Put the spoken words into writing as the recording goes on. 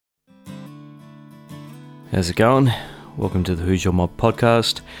How's it going? Welcome to the Who's Your Mob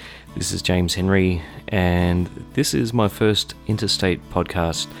podcast. This is James Henry, and this is my first interstate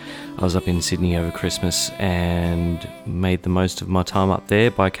podcast. I was up in Sydney over Christmas and made the most of my time up there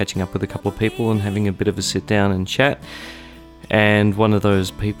by catching up with a couple of people and having a bit of a sit down and chat. And one of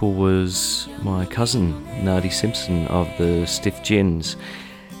those people was my cousin, Nardi Simpson of the Stiff Gins.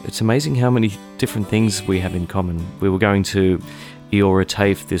 It's amazing how many different things we have in common. We were going to Eora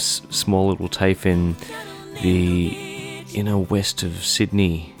TAFE, this small little TAFE in the inner west of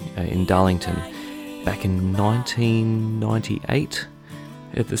Sydney, in Darlington, back in 1998.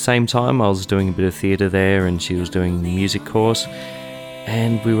 At the same time, I was doing a bit of theatre there and she was doing a music course,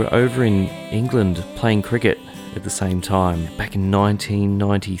 and we were over in England playing cricket at the same time. Back in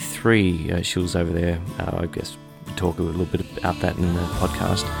 1993, she was over there. I guess we'll talk a little bit about that in the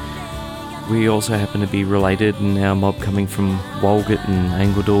podcast. We also happen to be related, and our mob coming from Walgett and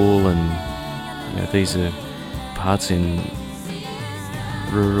Angledool, and these are parts in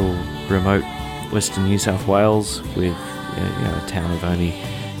rural, remote Western New South Wales with a town of only,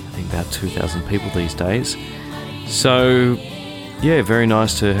 I think, about 2,000 people these days. So, yeah, very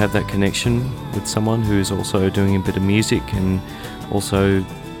nice to have that connection with someone who's also doing a bit of music and also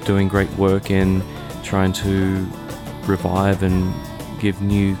doing great work in trying to revive and give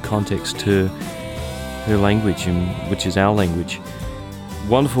new context to her language, which is our language.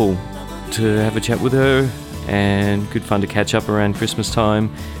 Wonderful to have a chat with her, and good fun to catch up around Christmas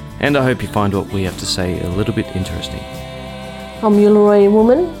time, and I hope you find what we have to say a little bit interesting. I'm a Uluru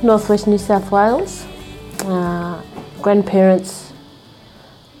woman, northwest New South Wales. Grandparents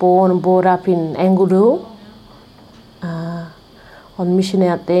born and brought up in Angledool, on mission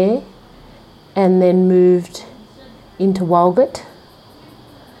out there, and then moved into Walgett,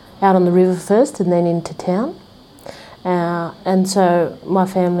 out on the river first and then into town. And so my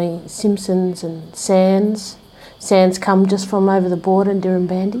family, Simpsons and Sands come just from over the border in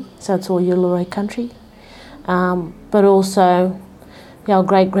Dirranbandi, so it's all Uluru country. But also, our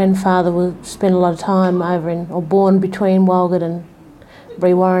great-grandfather spent a lot of time over born between Walgett and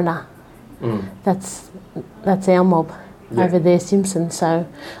Brewarrina. That's our mob over there, Simpsons. So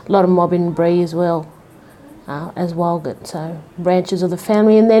a lot of mob in Bree as well, as Walgett, so branches of the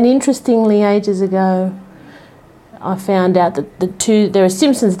family. And then interestingly, ages ago, I found out that there are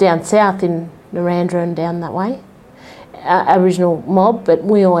Simpsons down south in Narandra and down that way, Aboriginal mob, but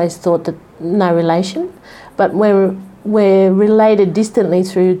we always thought that no relation. But we're related distantly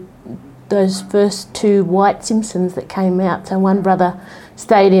through those first two white Simpsons that came out. So one brother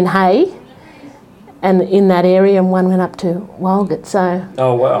stayed in Hay and in that area, and one went up to Walgett. So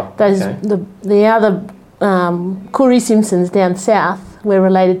oh wow, the other Koori Simpsons down south we're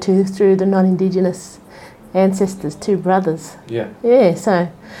related to through the non-Indigenous ancestors, two brothers. Yeah, so,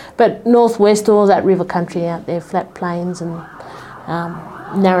 but northwest, all that river country out there, flat plains, and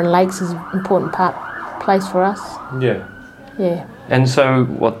Narran Lakes is an important place for us. Yeah. And so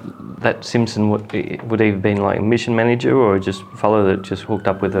that Simpson would either been like a mission manager or just a fellow that just hooked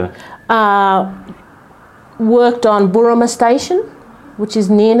up with her? Worked on Burrama Station, which is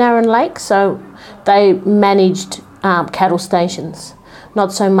near Narran Lake, so they managed cattle stations,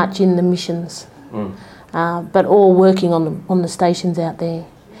 not so much in the missions. But all working on the stations out there.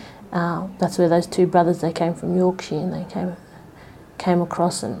 That's where those two brothers, they came from Yorkshire, and they came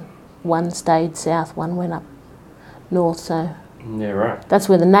across, and one stayed south, one went up north. So yeah, right. That's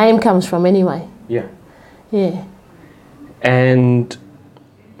where the name comes from, anyway. Yeah. And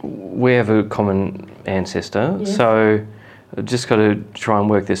we have a common ancestor, yes. So I've just got to try and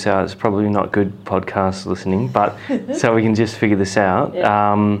work this out. It's probably not good podcast listening, but so we can just figure this out.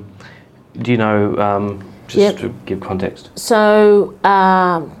 Yeah. Do you know, to give context? So,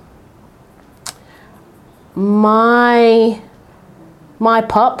 my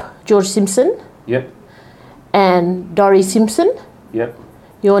pop, George Simpson. Yep. And Dorry Simpson. Yep.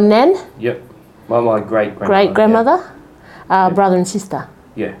 Your nan. Yep. Well, my great-grandmother. Great-grandmother, brother and sister.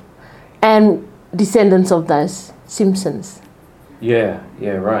 Yeah. And descendants of those Simpsons. Yeah,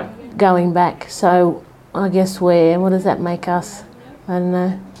 right. Going back. So, I guess what does that make us? I don't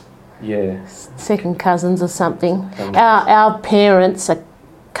know. Yeah. Second cousins or something. Our parents are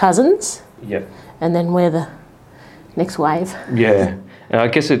cousins. Yep. And then we're the next wave. Yeah. And I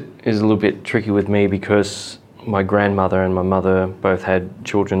guess it is a little bit tricky with me because my grandmother and my mother both had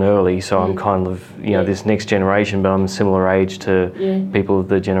children early, so I'm kind of, this next generation, but I'm a similar age to people of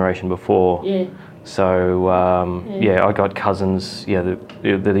the generation before. Yeah. So, I got cousins, that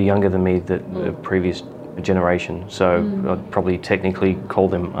are younger than me, the previous generation, so I'd probably technically call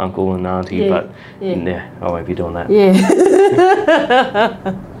them uncle and auntie, but I won't be doing that.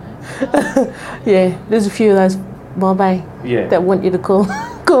 Yeah, there's a few of those mob that want you to call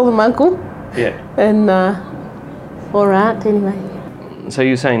them uncle. Yeah. And or aunt anyway. So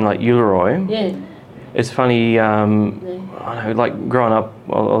you're saying like Uluru. Yeah. It's funny, I don't know, like growing up,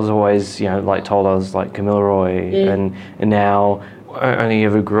 I was always, like told I was like Kamilaroi, and now I only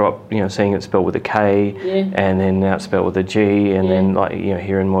ever grew up, seeing it spelled with a K, and then now it's spelled with a G, and then like,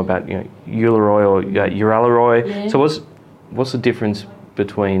 hearing more about, Uluru or Uralaroi. Yeah. So what's the difference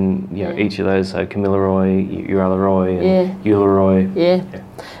between, each of those, so Kamilaroi, Uralaroi, and Uluru? Yeah.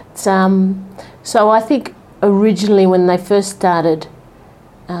 It's, so I think originally when they first started,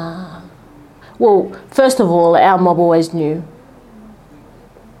 well, first of all, our mob always knew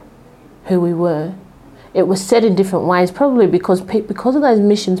who we were. It was said in different ways, probably because of those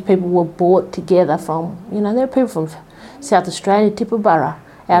missions, people were brought together from, there are people from South Australia, Tipperary,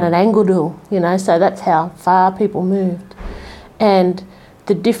 out at Angledool, so that's how far people moved. And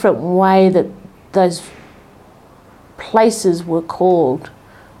the different way that those places were called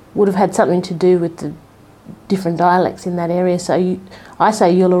would have had something to do with the different dialects in that area. So I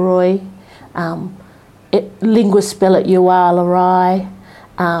say Uluru. Linguists spell it Ualarai.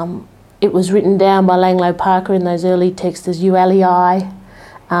 It was written down by Langlo Parker in those early texts as Ualii.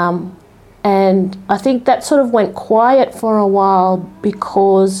 And I think that sort of went quiet for a while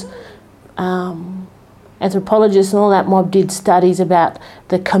because anthropologists and all that mob did studies about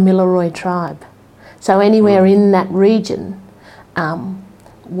the Kamilaroi tribe. So anywhere in that region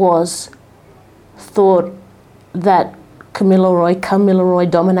was thought that Kamilaroi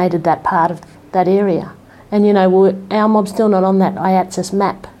dominated that part of that area. And our mob's still not on that IATSIS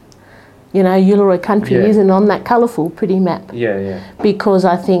map. Uluru country isn't on that colourful, pretty map. Because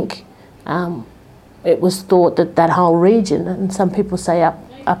I think it was thought that whole region, and some people say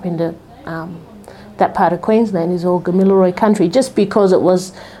up into that part of Queensland is all Kamilaroi country, just because it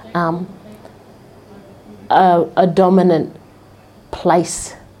was a dominant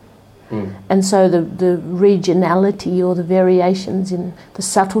place. And so the regionality or the variations in the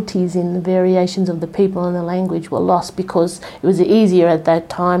subtleties in the variations of the people and the language were lost because it was easier at that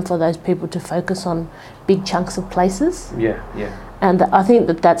time for those people to focus on big chunks of places. And I think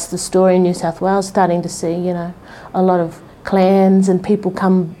that's the story in New South Wales, starting to see, a lot of clans and people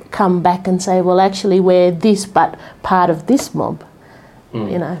come back and say, well, actually we're this but part of this mob.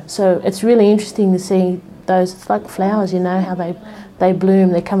 So it's really interesting to see those. It's like flowers, how they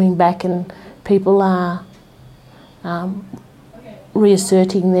bloom, they're coming back, and people are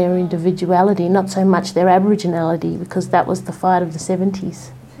reasserting their individuality, not so much their Aboriginality, because that was the fight of the 70s.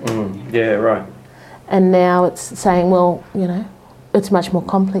 Yeah, right. And now it's saying, well, it's much more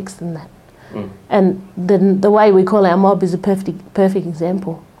complex than that. And the way we call our mob is a perfect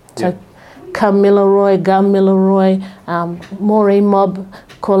example. So Kamilaroi, Gamilaroi, Maori mob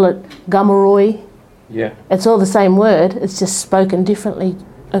call it Gamaroi. It's all the same word, it's just spoken differently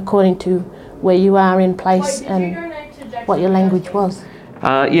according to where you are in place and what your language was.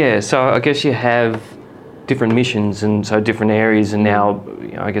 So I guess you have different missions and so different areas, and now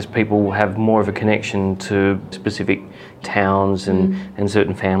I guess people have more of a connection to specific towns and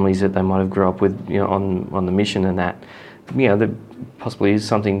certain families that they might have grew up with on the mission, and that there possibly is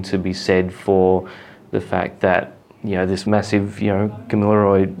something to be said for the fact that this massive,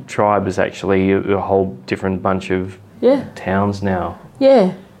 Kamilaroi tribe is actually a whole different bunch of towns now.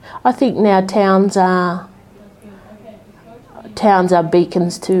 Yeah, I think now towns are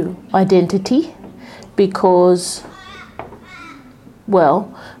beacons to identity because,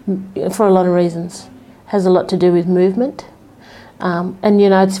 well, for a lot of reasons, has a lot to do with movement. And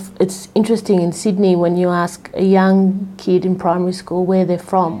it's interesting in Sydney when you ask a young kid in primary school where they're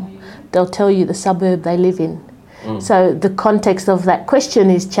from, they'll tell you the suburb they live in. So the context of that question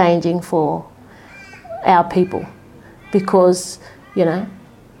is changing for our people because,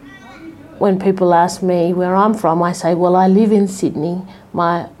 when people ask me where I'm from, I say, well, I live in Sydney.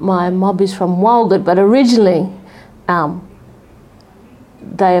 My mob is from Walgett, but originally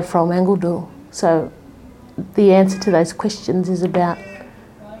they are from Angledool. So the answer to those questions is about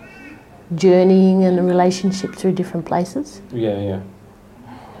journeying and a relationship through different places. Yeah,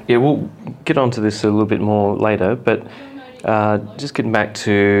 we'll get onto this a little bit more later, but just getting back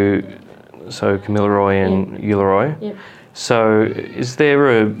to Kamilaroi and Uluru. So is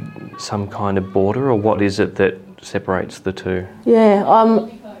there some kind of border, or what is it that separates the two?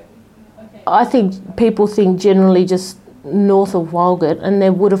 I think people think generally just north of Walgett, and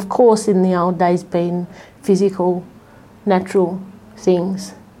there would of course in the old days been physical, natural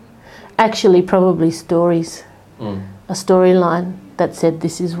things. Actually probably stories, a storyline that said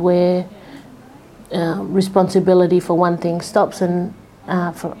this is where responsibility for one thing stops and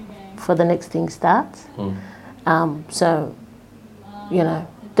before the next thing starts. So, you know,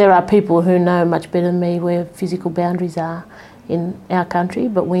 there are people who know much better than me where physical boundaries are in our country,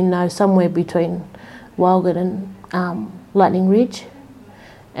 but we know somewhere between Walgett and Lightning Ridge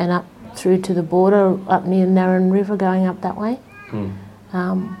and up through to the border, up near Narran River, going up that way.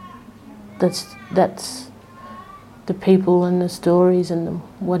 That's the people and the stories and the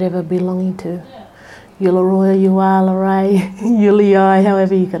whatever belonging to Uluru, Ualaray, Ulii,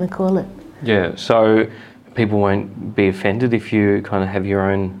 however you're going to call it. Yeah, so people won't be offended if you kind of have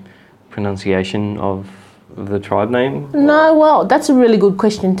your own pronunciation of the tribe name? No, well, that's a really good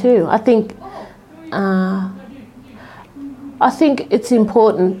question too. I think it's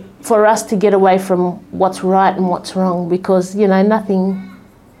important for us to get away from what's right and what's wrong, because, you know,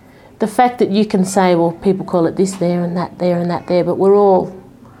 the fact that you can say, well, people call it this there and that there and that there, but we're all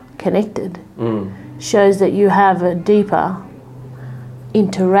connected, shows that you have a deeper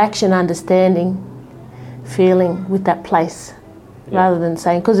interaction, understanding, feeling with that place, rather than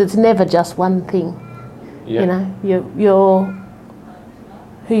saying, because it's never just one thing. You know, you're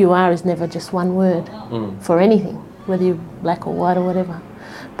who you are is never just one word for anything, whether you're black or white or whatever.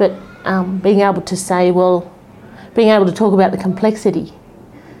 But being able to say, well, being able to talk about the complexity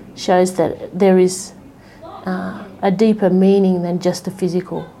shows that there is a deeper meaning than just a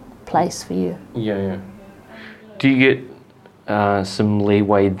physical place for you. Yeah. Do you get some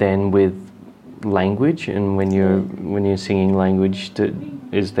leeway then with language, and when you're singing language,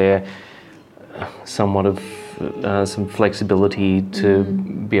 is there somewhat of some flexibility to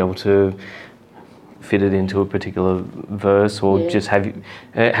be able to fit it into a particular verse, or just having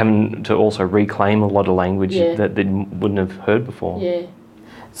to also reclaim a lot of language that they wouldn't have heard before? Yeah.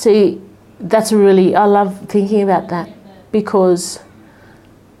 See, I love thinking about that, because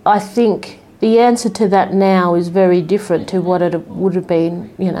I think the answer to that now is very different to what it would have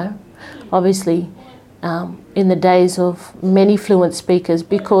been, you know, obviously in the days of many fluent speakers,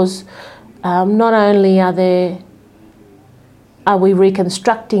 because not only are we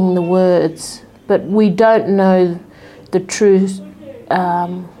reconstructing the words, but we don't know the truth.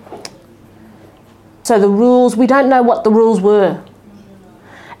 So the rules, we don't know what the rules were.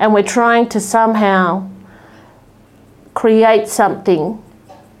 And we're trying to somehow create something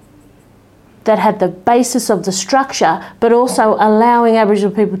that had the basis of the structure, but also allowing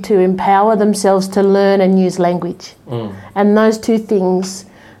Aboriginal people to empower themselves to learn and use language. And those two things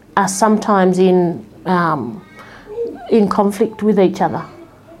are sometimes in conflict with each other.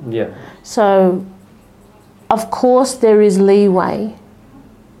 Yeah. So, of course, there is leeway.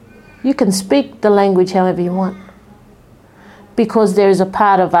 You can speak the language however you want, because there is a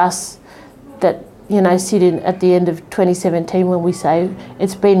part of us that, you know, sit in at the end of 2017 when we say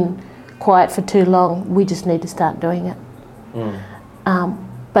it's been quiet for too long, we just need to start doing it.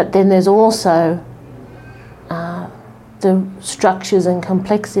 But then there's also the structures and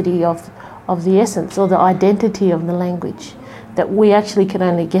complexity of the essence or the identity of the language that we actually can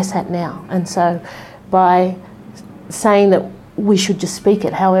only guess at now. And so by saying that we should just speak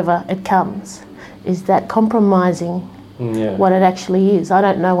it however it comes, is that compromising what it actually is? I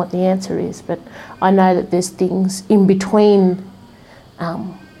don't know what the answer is, but I know that there's things in between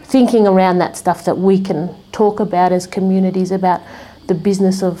thinking around that stuff that we can talk about as communities, about the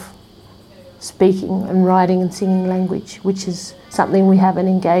business of speaking and writing and singing language, which is something we haven't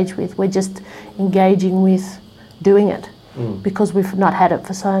engaged with. We're just engaging with doing it because we've not had it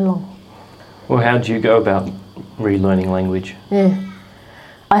for so long. Well, how do you go about relearning language? Yeah.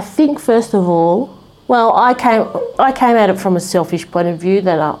 I think, first of all, well, I came at it from a selfish point of view,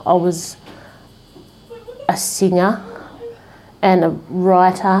 that I was a singer and a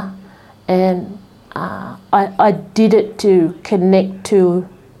writer, and I did it to connect to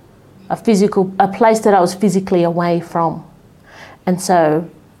a place that I was physically away from. And so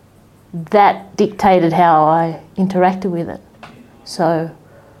that dictated how I interacted with it. So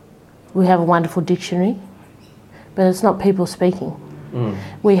we have a wonderful dictionary, but it's not people speaking.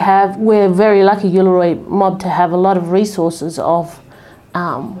 We're very lucky, Uluru Mob, to have a lot of resources of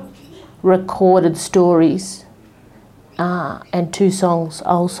recorded stories and 2 songs,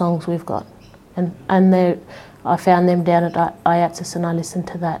 old songs we've got. And I found them down at IATSIS and I listened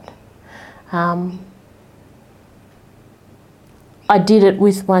to that. I did it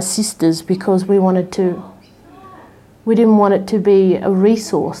with my sisters because we didn't want it to be a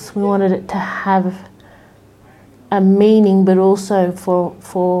resource. We wanted it to have a meaning, but also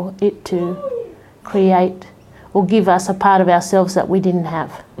for it to create or give us a part of ourselves that we didn't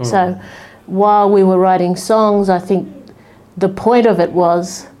have. So while we were writing songs, I think the point of it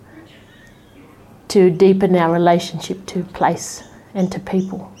was to deepen our relationship to place and to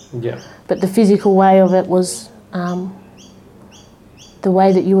people. Yeah. But the physical way of it was the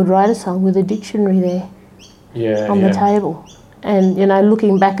way that you would write a song with a dictionary there on the table. And, you know,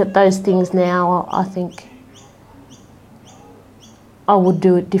 looking back at those things now, I think I would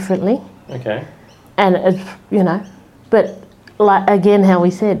do it differently. Okay. And, you know, but like again, how we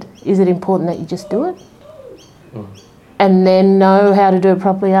said, is it important that you just do it? And then know how to do it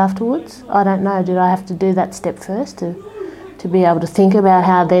properly afterwards? I don't know. Did I have to do that step first to be able to think about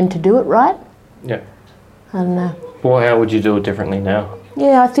how then to do it right? Yeah. I don't know. Well, how would you do it differently now?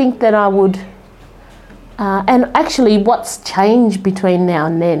 Yeah, I think that I would. And actually what's changed between now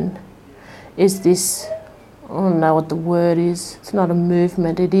and then is this, I don't know what the word is. It's not a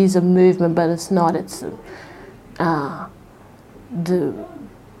movement. It is a movement, but it's not. It's the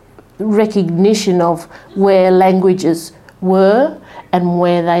recognition of where languages were and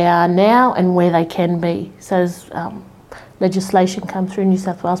where they are now and where they can be. So there's legislation come through New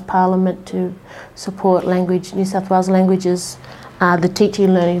South Wales Parliament to support New South Wales languages, the teaching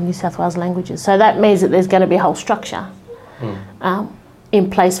and learning of New South Wales languages. So that means that there's going to be a whole structure in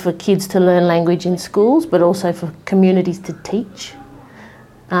place for kids to learn language in schools, but also for communities to teach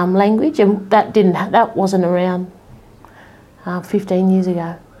language. And that wasn't around 15 years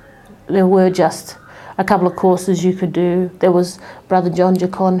ago. There were just a couple of courses you could do. There was Brother John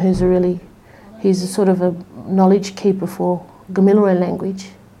Jacon, he's a sort of a knowledge keeper for Gamilaroi language,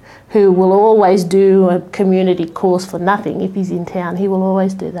 who will always do a community course for nothing if he's in town. He will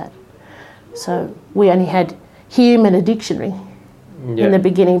always do that. So we only had him and a dictionary in the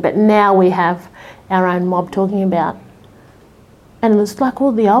beginning, but now we have our own mob talking about. And it's like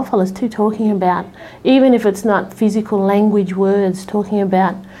all the old fellas too talking about, even if it's not physical language words, talking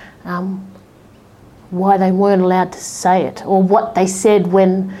about why they weren't allowed to say it or what they said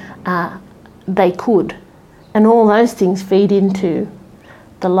when they could. And all those things feed into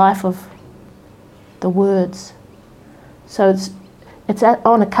the life of the words. So it's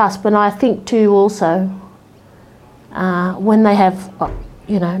on a cusp. And I think too also when they have,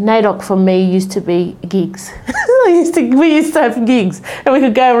 you know, NAIDOC for me used to be gigs. we used to have gigs and we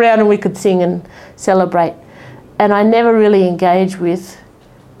could go around and we could sing and celebrate. And I never really engaged with,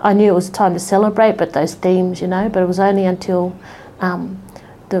 I knew it was time to celebrate, but those themes, you know, but it was only until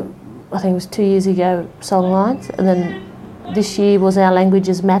I think it was 2 years ago, Songlines, and then this year was Our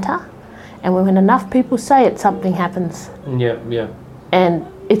Languages Matter. And when enough people say it, something happens. Yeah. And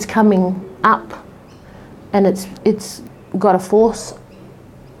it's coming up, and it's got a force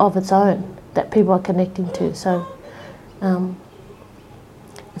of its own that people are connecting to. So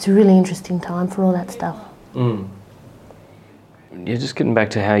it's a really interesting time for all that stuff. Yeah, just getting back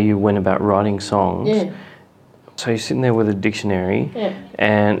to how you went about writing songs. Yeah. So you're sitting there with a dictionary,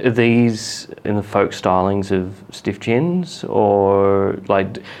 and are these in the folk stylings of stiff gins, or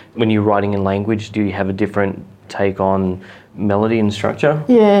like when you're writing in language, do you have a different take on melody and structure?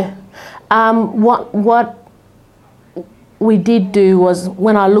 Yeah. What we did do was,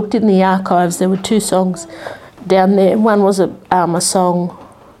 when I looked in the archives, there were two songs down there. One was a song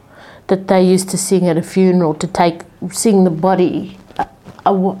that they used to sing at a funeral to sing the body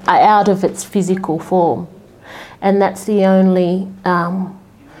out of its physical form. And that's the only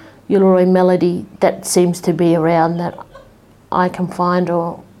Uluru melody that seems to be around that I can find,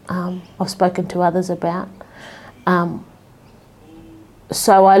 or I've spoken to others about.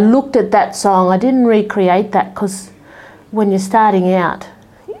 So I looked at that song. I didn't recreate that because when you're starting out,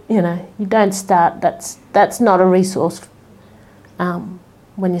 you know, you don't start. That's not a resource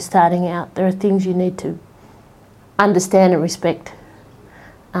when you're starting out. There are things you need to understand and respect.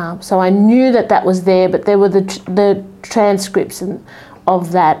 So I knew that was there, but there were the transcripts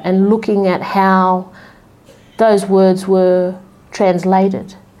of that, and looking at how those words were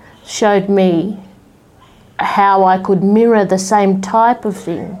translated showed me how I could mirror the same type of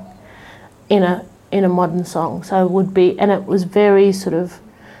thing in a modern song. So it would be, and it was very sort of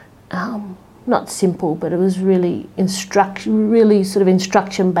not simple, but it was really sort of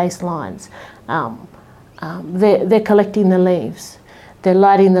instruction-based lines. They're collecting the leaves. They're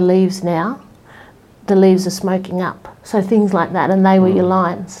lighting the leaves now. The leaves are smoking up. So things like that, and they were your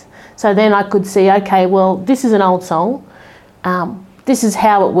lines. So then I could see, okay, well, this is an old song. This is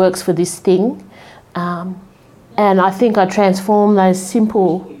how it works for this thing. And I think I transformed those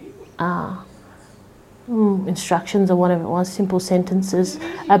simple instructions, or whatever it was, simple sentences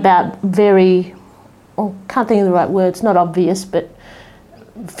about can't think of the right words, not obvious, but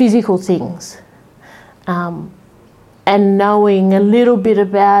physical things. And knowing a little bit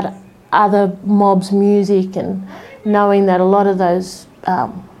about other mobs' music, and knowing that a lot of those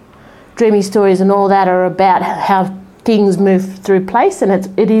dreamy stories and all that are about how things move through place, and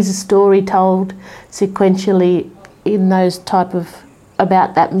it is a story told sequentially in those type of,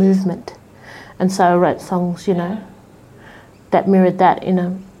 about that movement. And so I wrote songs, you know, that mirrored that in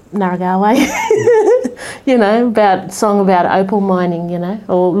a Narragar way. You know, about song about opal mining, you know,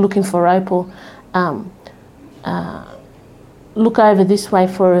 or looking for opal. Look over this way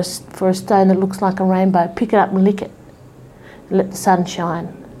for a stone that looks like a rainbow. Pick it up and lick it. Let the sun shine.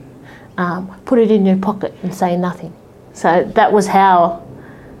 Put it in your pocket and say nothing. So that was how,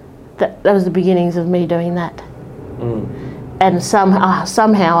 that was the beginnings of me doing that. And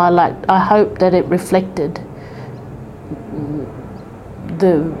somehow I hope that it reflected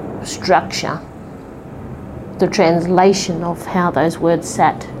the structure, the translation of how those words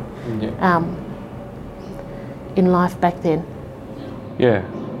sat in life back then. Yeah.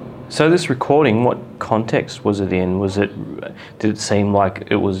 So this recording, what context was it in? Did it seem like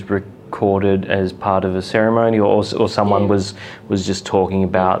it was recorded as part of a ceremony, or someone was just talking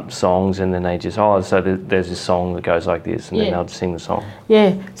about songs, and then they just, there's this song that goes like this, and then they'll sing the song?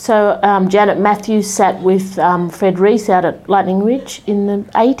 Yeah. So Janet Matthews sat with Fred Reese out at Lightning Ridge in the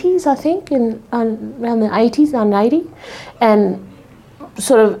 80s, I think, around the 80s, 1980, and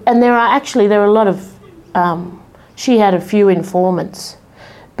sort of, and there are a lot of, she had a few informants,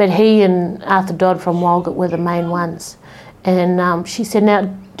 but he and Arthur Dodd from Walgett were the main ones. And she said,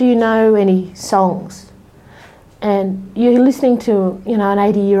 now, do you know any songs? And you're listening to, you know, an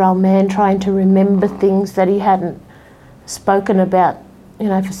 80-year-old man trying to remember things that he hadn't spoken about, you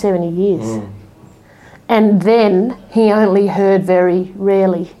know, for 70 years. And then he only heard very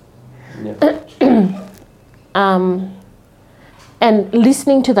rarely. And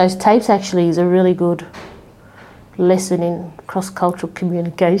listening to those tapes actually is a really good lesson in cross-cultural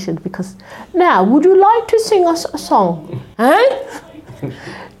communication, because now, would you like to sing us a song?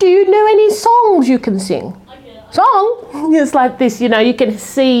 Do you know any songs you can sing? Song? It's like this, you know, you can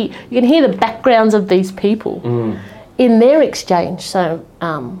hear the backgrounds of these people in their exchange. So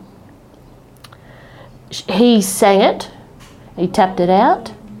he sang it, he tapped it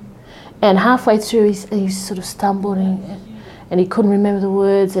out, and halfway through he sort of stumbled and he couldn't remember the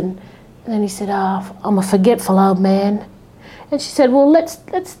words, and then he said, I'm a forgetful old man. And she said, well, let's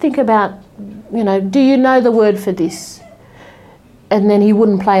think about, you know, do you know the word for this? And then he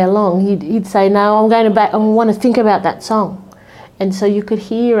wouldn't play along. He'd say, no, I want to think about that song. And so you could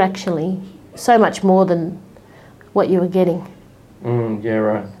hear actually so much more than what you were getting. Yeah,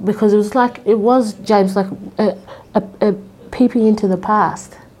 right. Because it was, James, like a peeping into the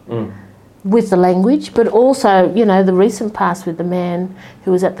past. With the language, but also, you know, the recent past with the man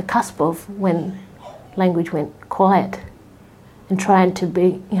who was at the cusp of when language went quiet, and trying to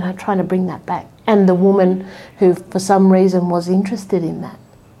bring that back. And the woman who, for some reason, was interested in that.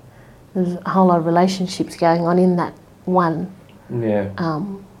 There's a whole lot of relationships going on in that one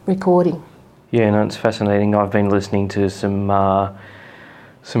recording. Yeah, no, it's fascinating. I've been listening to some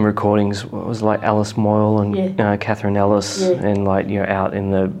recordings. What was like Alice Moyle and Catherine Ellis, and like, you know, out in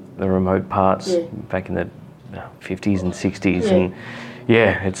the remote parts back in the 50s and 60s, and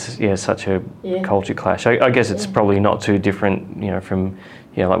it's such a culture clash. I guess it's probably not too different, you know, from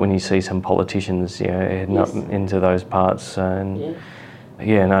like when you see some politicians, you know, heading up into those parts, and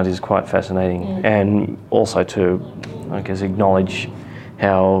it is quite fascinating, and also to, I guess, acknowledge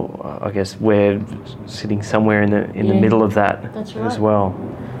how, I guess, we're sitting somewhere in the middle of that as well.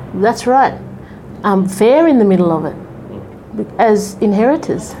 That's right. Fair in the middle of it, as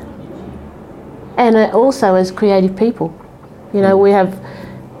inheritors, and also as creative people. You know,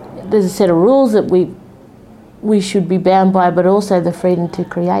 there's a set of rules that we should be bound by, but also the freedom to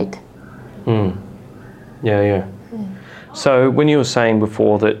create. Yeah. So when you were saying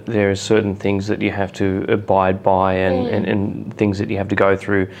before that there are certain things that you have to abide by and things that you have to go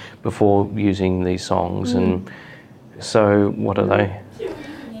through before using these songs, and so what are they?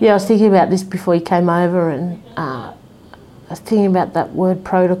 Yeah, I was thinking about this before you came over, and I was thinking about that word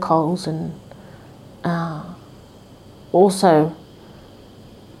protocols, and also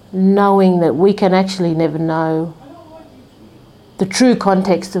knowing that we can actually never know the true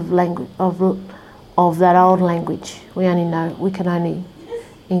context of language, of that old language. We can only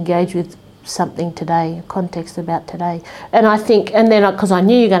engage with something today, a context about today. And I think, and then because I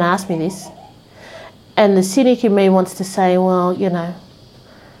knew you were going to ask me this, and the cynic in me wants to say, well, you know,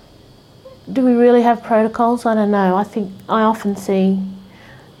 do we really have protocols? I don't know. I think I often see,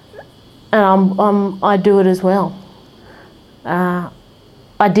 and I do it as well.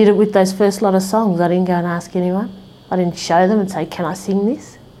 I did it with those first lot of songs. I didn't go and ask anyone. I didn't show them and say, can I sing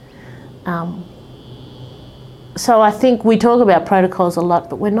this? So I think we talk about protocols a lot,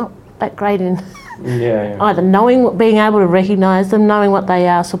 but we're not that great in Yeah. Either being able to recognise them, knowing what they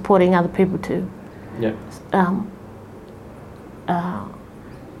are, supporting other people to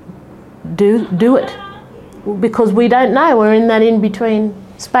do it. Because we don't know, we're in that in-between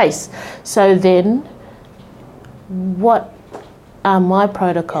space. So then, what are my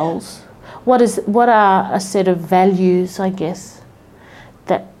protocols? What are a set of values, I guess,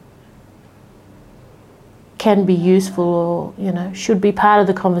 that can be useful or, should be part of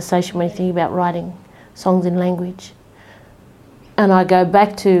the conversation when you think about writing songs in language? And I go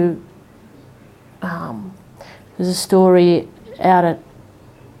back to, there's a story out at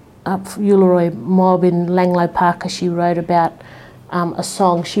Uluru Mob in Langlo Park. She wrote about a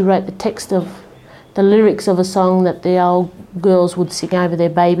song. She wrote the lyrics of a song that the old girls would sing over their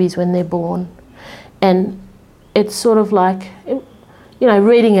babies when they're born. And it's sort of like,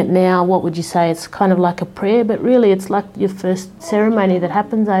 reading it now, what would you say? It's kind of like a prayer, but really it's like your first ceremony that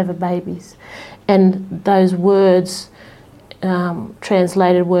happens over babies. And those words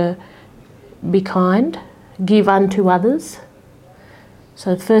translated were, be kind, give unto others.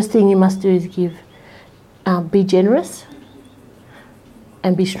 So the first thing you must do is give, be generous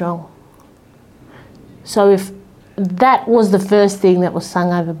and be strong. So if that was the first thing that was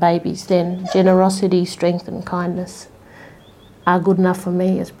sung over babies, then generosity, strength and kindness are good enough for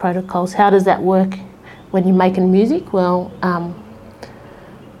me as protocols. How does that work when you're making music? Well,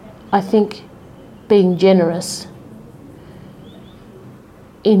 I think being generous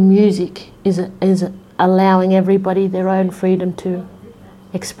in music is allowing everybody their own freedom to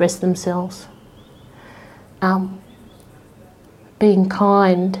express themselves. Being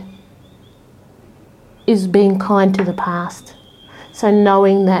kind is being kind to the past. So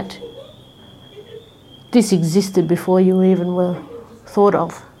knowing that this existed before you even were thought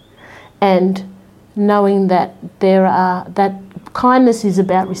of, and knowing that that kindness is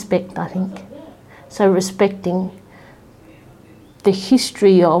about respect, I think. So respecting the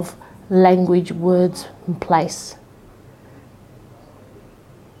history of language, words and place.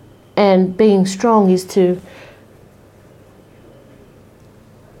 And being strong is to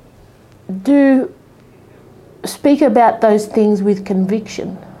speak about those things with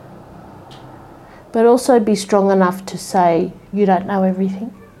conviction, but also be strong enough to say you don't know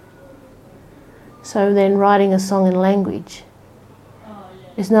everything. So then writing a song in language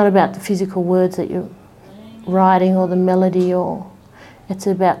is not about the physical words that you're writing or the melody, or it's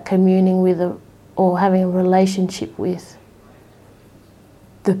about communing with or having a relationship with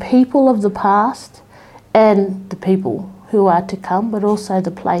the people of the past and the people who are to come, but also the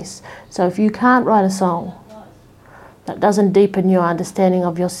place. So if you can't write a song that doesn't deepen your understanding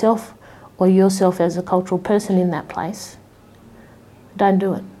of yourself or yourself as a cultural person in that place, don't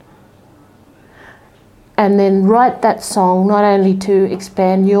do it. And then write that song not only to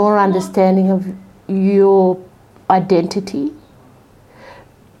expand your understanding of your identity,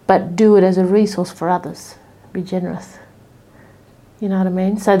 but do it as a resource for others. Be generous. You know what I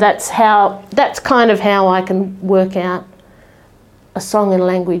mean? So that's kind of how I can work out a song in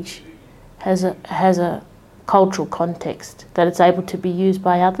language has a cultural context, that it's able to be used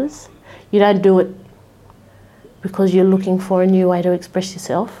by others. You don't do it because you're looking for a new way to express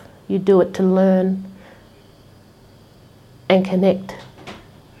yourself. You do it to learn and connect.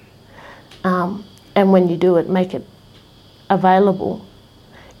 And when you do it, make it available.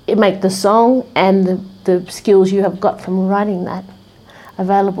 Make the song and the skills you have got from writing that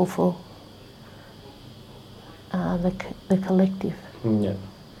available for the collective. Yeah.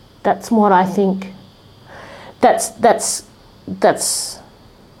 That's what I think. That's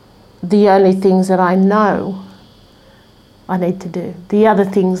the only things that I know I need to do. The other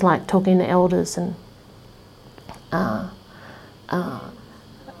things like talking to elders and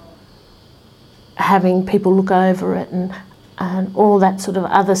having people look over it and all that sort of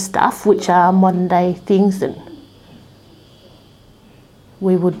other stuff, which are modern day things that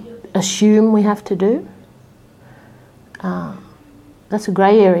we would assume we have to do. That's a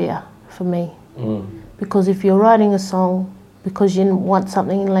grey area for me. Because if you're writing a song because you want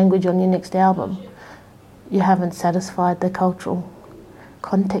something in language on your next album, you haven't satisfied the cultural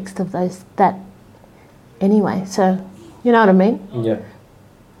context of that anyway. So, you know what I mean? Yeah.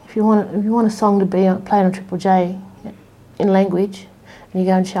 If you want a song to be played on Triple J in language, and you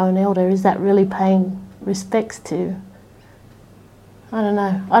go and show an elder, is that really paying respects to? I don't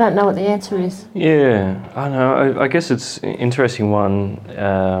know. I don't know what the answer is. Yeah, I know. I guess it's an interesting one.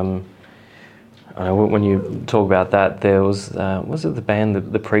 I know when you talk about that, there was it the band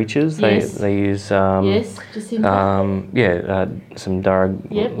the Preachers? Yes. They use Yes, Jacinta. some Darug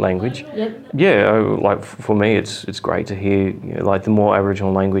Yep. language. Yep. Yeah, like for me, it's great to hear. You know, like the more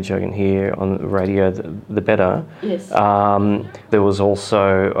Aboriginal language I can hear on the radio, the better. Yes. There was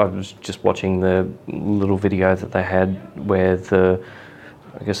also, I was just watching the little video that they had where the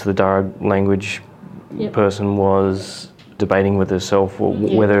Darug language Yep. person was debating with herself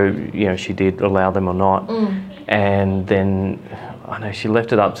whether she did allow them or not, and then I know she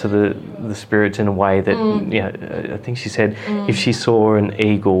left it up to the spirits in a way that I think she said if she saw an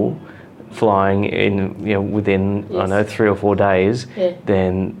eagle flying in within I know 3 or 4 days,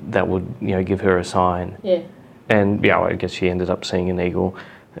 then that would give her a sign. Yeah. And I guess she ended up seeing an eagle,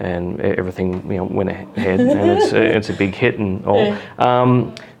 and everything went ahead, and it's a big hit and all.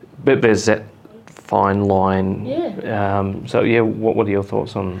 But there's that fine line. What are your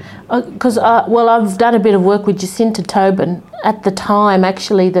thoughts on? Because I've done a bit of work with Jacinta Tobin at the time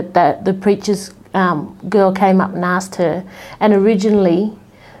actually that the Preachers girl came up and asked her, and originally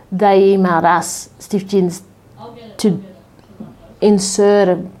they emailed us Stiff Gins to insert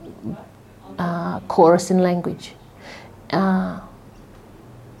a chorus in language, and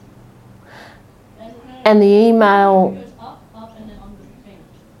the email.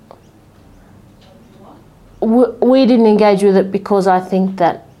 We didn't engage with it because I think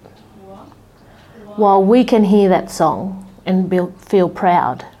that while we can hear that song and feel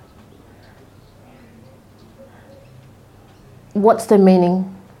proud, what's the meaning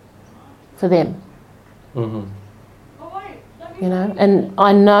for them? Mm-hmm. And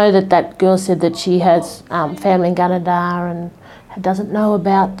I know that girl said that she has family in Gunnedah and doesn't know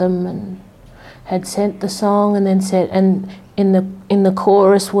about them, and had sent the song and then said, and in the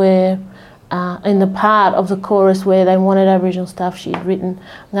chorus where. In the part of the chorus where they wanted Aboriginal stuff, she'd written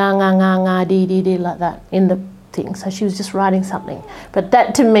nga nga nga nga dee dee dee like that in the thing. So she was just writing something. But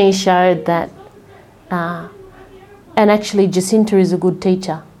that to me showed that, and actually Jacinta is a good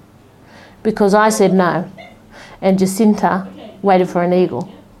teacher, because I said no, and Jacinta waited for an eagle.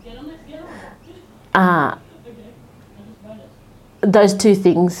 Those two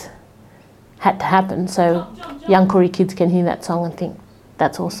things had to happen, so young Koori kids can hear that song and think,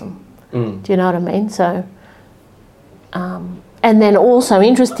 that's awesome. Do you know what I mean? So, and then also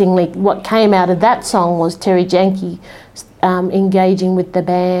interestingly, what came out of that song was Terry Janke engaging with the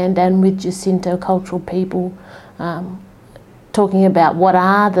band and with Jacinta, cultural people, talking about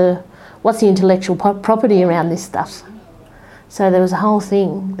what's the intellectual property around this stuff. So there was a whole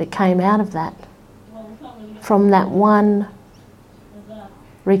thing that came out of that, from that one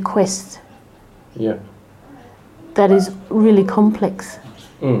request. Yeah. That is really complex.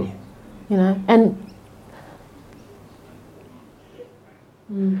 And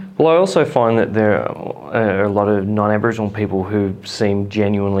well, I also find that there are a lot of non-Aboriginal people who seem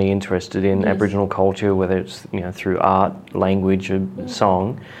genuinely interested in Aboriginal culture, whether it's through art, language, or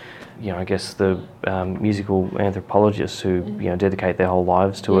song. I guess the musical anthropologists who dedicate their whole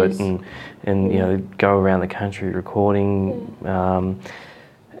lives to it and go around the country recording.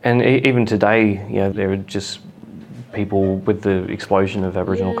 And even today, there are just people with the explosion of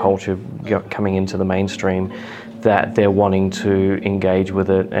Aboriginal culture coming into the mainstream, that they're wanting to engage with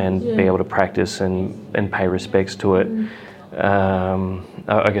it and be able to practice and pay respects to it.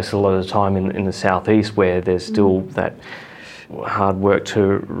 I guess a lot of the time in the southeast, where there's still that hard work to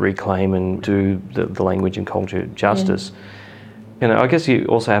reclaim and do the language and culture justice. I guess you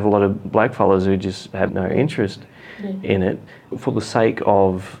also have a lot of blackfellas who just have no interest in it. For the sake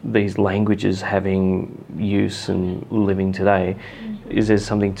of these languages having use and living today, is there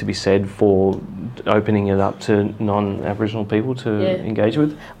something to be said for opening it up to non-Aboriginal people to engage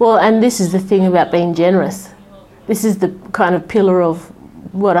with? Well, and this is the thing about being generous. This is the kind of pillar of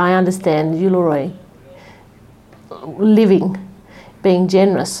what I understand Uluru living, being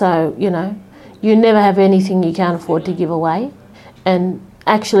generous. So, you never have anything you can't afford to give away, and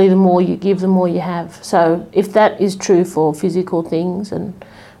actually the more you give, the more you have. So if that is true for physical things, and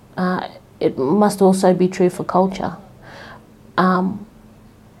it must also be true for culture.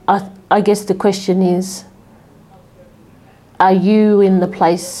 I guess the question is, are you in the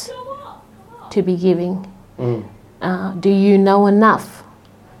place to be giving? Do you know enough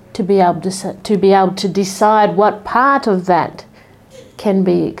to be able to decide what part of that can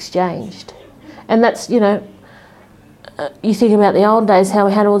be exchanged? And that's, you think about the old days, how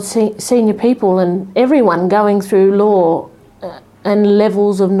we had all senior people and everyone going through law and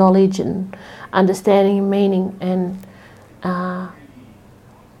levels of knowledge and understanding and meaning, and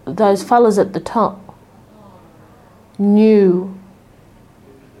those fellas at the top knew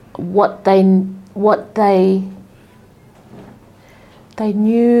what they what they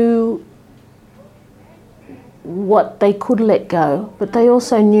knew what they could let go, but they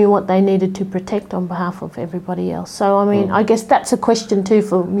also knew what they needed to protect on behalf of everybody else. So, I mean, I guess that's a question too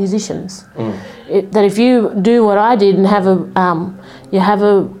for musicians. That if you do what I did and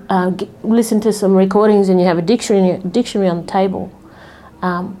listen to some recordings and you have a dictionary on the table,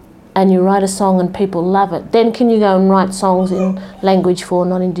 and you write a song and people love it, then can you go and write songs in language for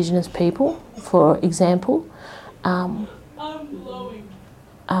non-Indigenous people, for example?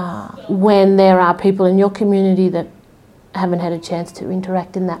 When there are people in your community that haven't had a chance to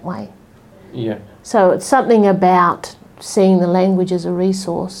interact in that way. Yeah. So it's something about seeing the language as a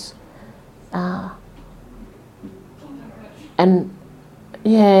resource. And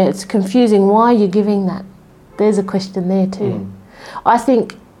yeah, it's confusing. Why are you giving that? There's a question there too. I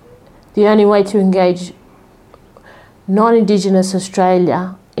think the only way to engage non-Indigenous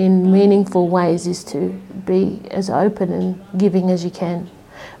Australia in meaningful ways is to be as open and giving as you can.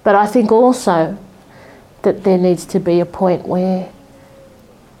 But I think also that there needs to be a point where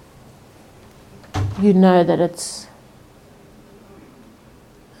you know that it's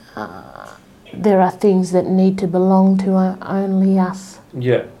there are things that need to belong to only us.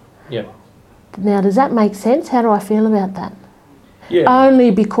 Yeah, yeah. Now, does that make sense? How do I feel about that? Yeah. Only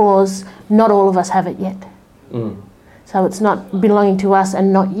because not all of us have it yet. So it's not belonging to us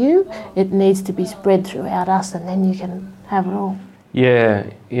and not you. It needs to be spread throughout us, and then you can have it all. Yeah,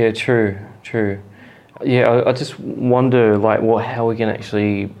 true. Yeah, I just wonder, like, how we can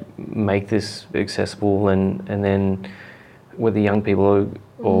actually make this accessible, and then whether young people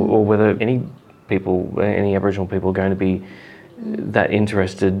or whether any Aboriginal people are going to be that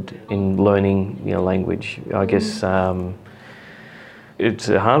interested in learning, language. I guess it's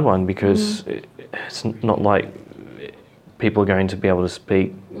a hard one because it's not like people are going to be able to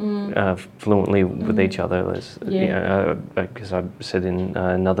speak fluently with each other. Because I said in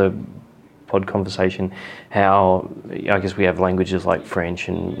another pod conversation how I guess we have languages like French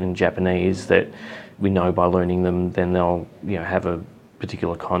and Japanese that we know by learning them, then they'll have a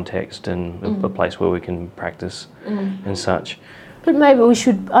particular context and a place where we can practice and such. But maybe we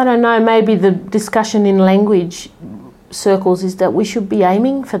should, I don't know, maybe the discussion in language circles is that we should be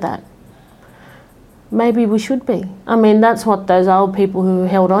aiming for that. Maybe we should be. I mean, that's what those old people who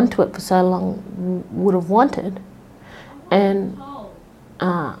held on to it for so long would have wanted. And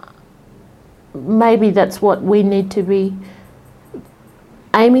maybe that's what we need to be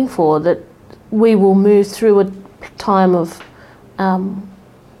aiming for, that we will move through a time of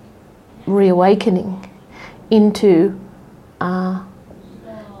reawakening into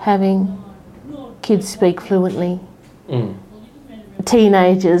having kids speak fluently.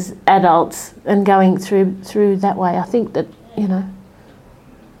 Teenagers, adults, and going through that way. I think that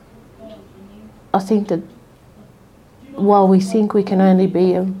while we think we can only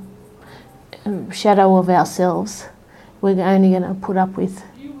be a shadow of ourselves, we're only going to put up with,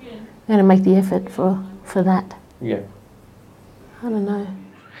 going to make the effort for that. Yeah. I don't know.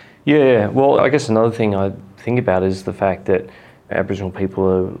 Yeah, well, I guess another thing I think about is the fact that Aboriginal people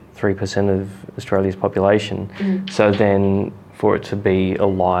are 3% of Australia's population. So then for it to be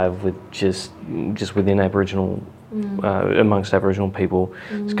alive with just within Aboriginal, amongst Aboriginal people,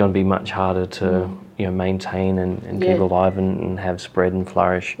 it's going to be much harder to maintain and keep alive and have spread and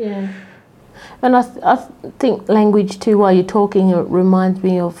flourish. Yeah. And I think language too, while you're talking, it reminds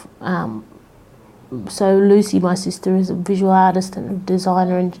me of, so Lucy, my sister, is a visual artist and a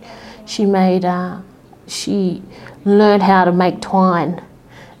designer, and she learned how to make twine,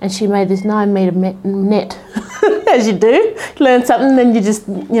 and she made this 9-metre net. As you do, learn something, then you just,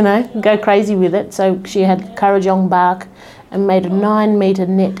 go crazy with it. So she had Kurrajong bark and made a 9-metre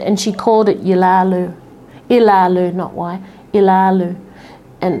net, and she called it Yilalu. Ilalu, not why, Ilalu.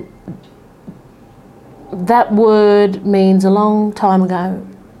 And that word means a long time ago,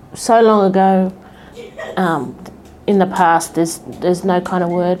 so long ago, in the past, there's no kind of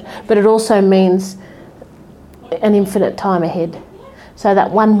word, but it also means an infinite time ahead. So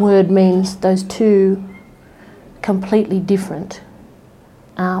that one word means those two completely different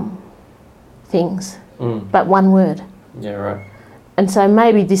things, but one word. Yeah, right. And so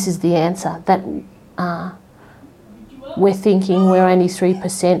maybe this is the answer, that we're thinking we're only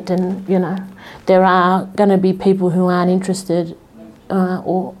 3% and, there are going to be people who aren't interested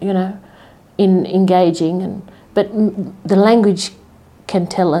in engaging, but the language can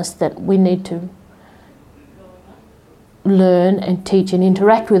tell us that we need to learn and teach and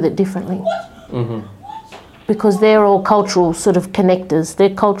interact with it differently. Because they're all cultural sort of connectors. They're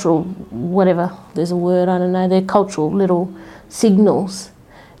cultural, whatever, there's a word, I don't know, they're cultural little signals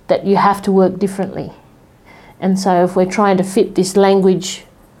that you have to work differently. And so if we're trying to fit this language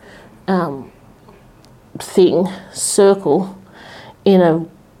circle in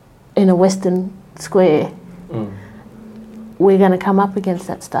a Western square, we're going to come up against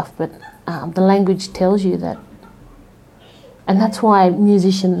that stuff. But the language tells you that. And that's why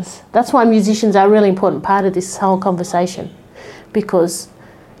musicians are a really important part of this whole conversation, because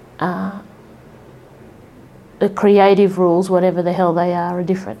the creative rules, whatever the hell they are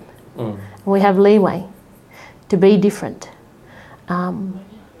different. And we have leeway to be different. But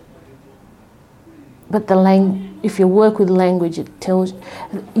if you work with language, it tells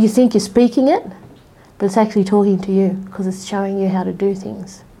you think you're speaking it, but it's actually talking to you because it's showing you how to do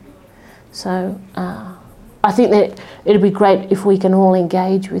things. So I think that it'd be great if we can all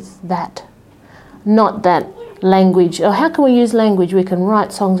engage with that. Not that language, how can we use language? We can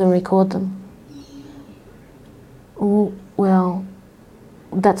write songs and record them. Well,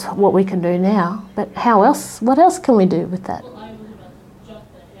 that's what we can do now, but what else can we do with that?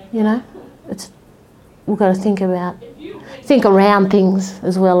 You know, we've got to think around things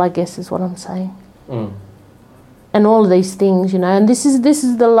as well, I guess, is what I'm saying. And all of these things, you know, and this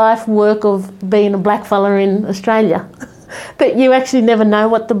is the life work of being a black fella in Australia, that you actually never know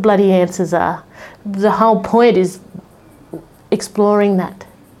what the bloody answers are. The whole point is exploring that,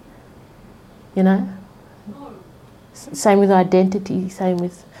 you know. Same with identity, same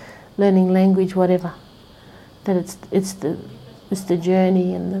with learning language, whatever. That it's the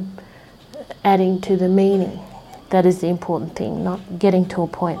journey and the adding to the meaning that is the important thing, not getting to a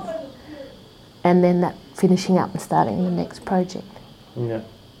point and then that finishing up and starting the next project. Yeah.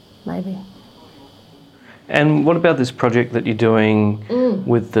 Maybe. And what about this project that you're doing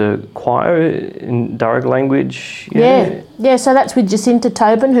with the choir in Darug language? Yeah. So that's with Jacinta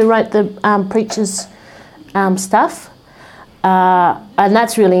Tobin, who wrote the preacher's stuff. And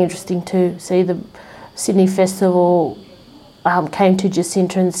that's really interesting too. See, the Sydney Festival came to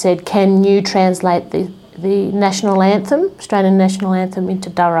Jacinta and said, can you translate the national anthem, Australian national anthem, into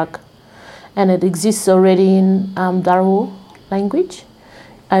Darug? And it exists already in Darug language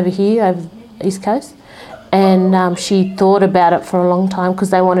over here, over the East Coast. And she thought about it for a long time because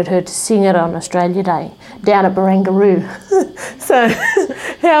they wanted her to sing it on Australia Day down at Barangaroo. So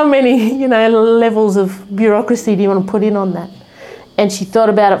how many, levels of bureaucracy do you want to put in on that? And she thought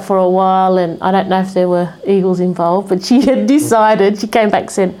about it for a while, and I don't know if there were eagles involved, but she had decided, she came back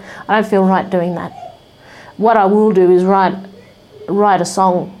and said, I don't feel right doing that. What I will do is write a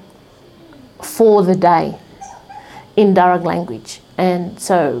song for the day in Darug language. And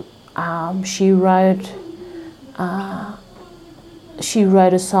so she wrote a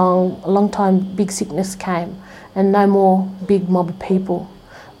song, a long time Big Sickness Came, and no more big mob of people,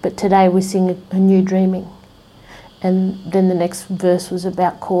 but today we sing a new dreaming. And then the next verse was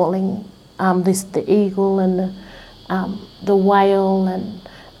about calling the eagle and the whale and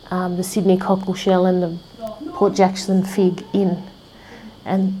the Sydney cockle shell and the Port Jackson fig in,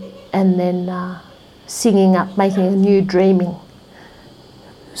 and then singing up, making a new dreaming,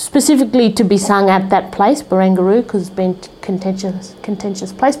 specifically to be sung at that place, Barangaroo, because it's been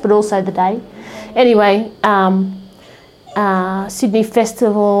contentious place, but also the day. Anyway, Sydney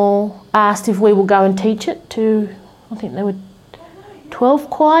Festival asked if we will go and teach it to, I think there were 12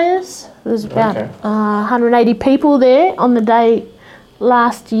 choirs. There was about 180 people there on the day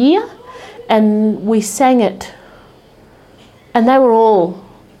last year, and we sang it. And they were all,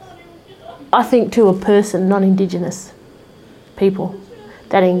 I think, to a person, non-Indigenous people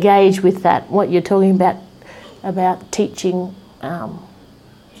that engage with that, what you're talking about teaching,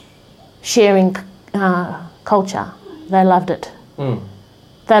 sharing culture. They loved it.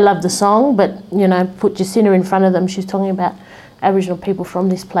 They loved the song, but, put Jacinta in front of them. She was talking about Aboriginal people from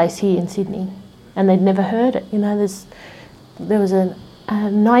this place here in Sydney, and they'd never heard it. There was a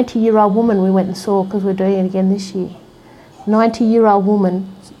 90-year-old woman we went and saw, because we're doing it again this year. 90-year-old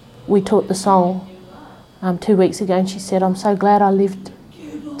woman, we taught the song 2 weeks ago, and she said, I'm so glad I lived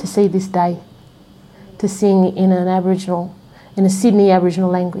to see this day, to sing in a Sydney Aboriginal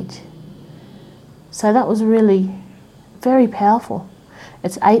language. So that was really very powerful.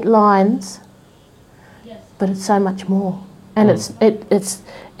 It's 8 lines, but it's so much more. And it's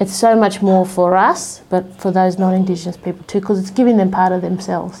so much more for us, but for those non-Indigenous people too, because it's giving them part of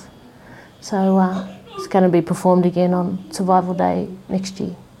themselves. So it's going to be performed again on Survival Day next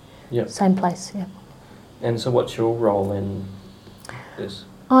year. Yep. Same place, yeah. And so what's your role in this?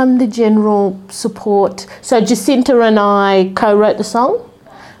 I'm the general support. So Jacinta and I co-wrote the song,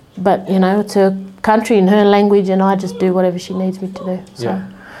 but, it's her country in her language, and I just do whatever she needs me to do. So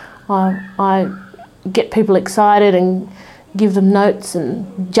I get people excited and give them notes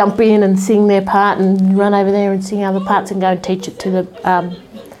and jump in and sing their part and run over there and sing other parts and go and teach it to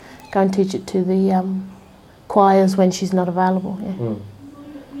the choirs when she's not available. Yeah. Mm.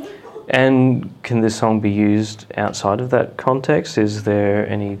 And can this song be used outside of that context? Is there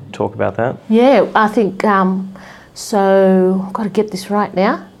any talk about that? Yeah, I think so. I've got to get this right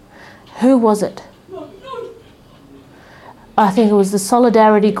now. Who was it? I think it was the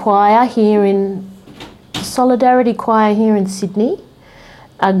Solidarity Choir here in Sydney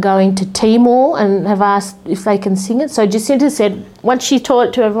are going to Timor and have asked if they can sing it. So Jacinta said, once she taught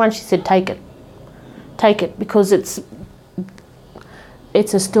it to everyone, she said, take it, because it's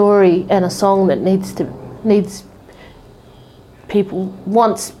a story and a song that needs people,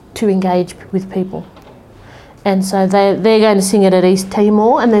 wants to engage with people. And so they're going to sing it at East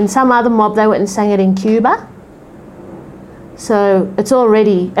Timor, and then some other mob, they went and sang it in Cuba. So it's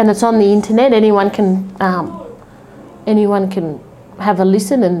already, and it's on the internet. Anyone can have a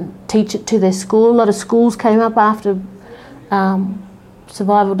listen and teach it to their school. A lot of schools came up after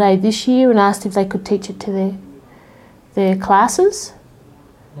Survival Day this year and asked if they could teach it to their classes.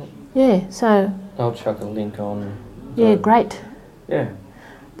 Yeah, so. I'll chuck a link on. Yeah, great. Yeah.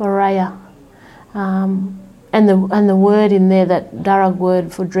 Baraya. And the word in there, that Darug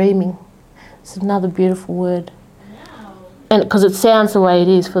word for dreaming, it's another beautiful word. And because it sounds the way it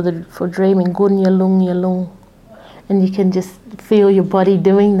is for dreaming, gun yalung yalung, and you can just feel your body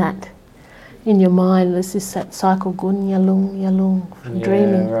doing that in your mind. There's just that cycle, gun yalung yalung, for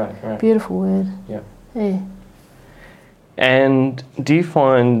dreaming. Right. Beautiful word. Yeah. And do you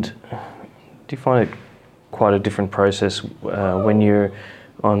find it quite a different process when you're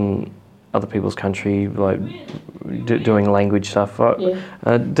on other people's country, like doing language stuff?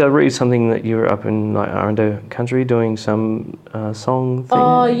 Did I read something that you were up in like Aranda country doing some song thing?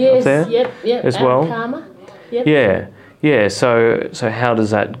 Oh yes, up there? Yep. As well. Karma. Yep. Yeah. So how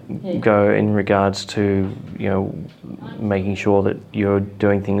does that go in regards to making sure that you're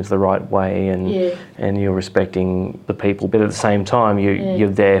doing things the right way and you're respecting the people, but at the same time you're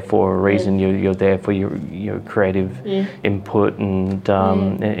there for a reason. You're there for your creative input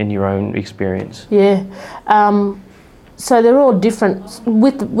and your own experience. Yeah. So they're all different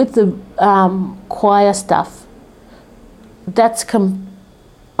with the choir stuff.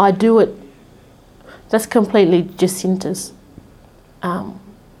 I do it. That's completely Jacinta's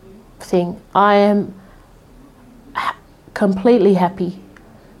thing. I am completely happy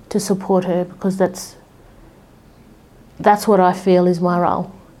to support her because that's what I feel is my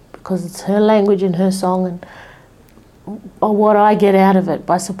role, because it's her language and her song, and what I get out of it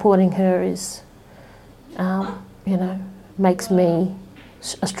by supporting her is, makes me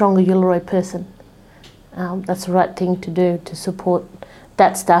a stronger Uluru person. That's the right thing to do, to support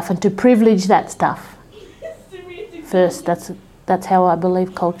that stuff and to privilege that stuff first. That's how I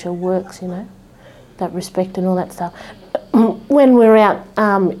believe culture works, that respect and all that stuff. When we were out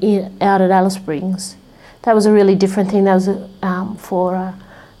at Alice Springs, that was a really different thing. That was for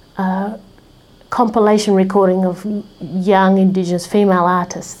a compilation recording of young Indigenous female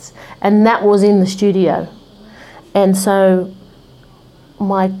artists, and that was in the studio. And so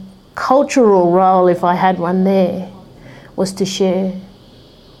my cultural role, if I had one there, was to share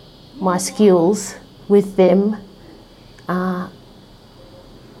my skills with them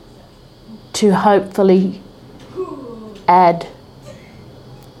to hopefully add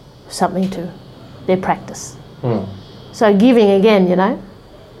something to their practice. So giving again,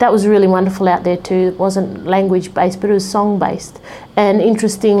 that was really wonderful out there too. It wasn't language based, but it was song based. And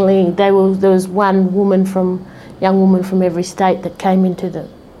interestingly, there was one young woman from every state that came into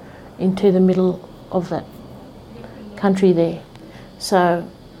the middle of that country there. So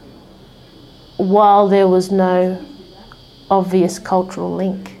while there was no obvious cultural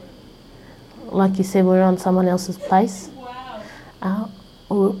link, like you said, we were on someone else's place.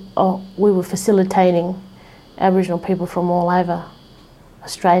 We were facilitating Aboriginal people from all over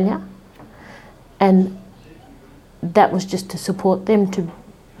Australia, and that was just to support them to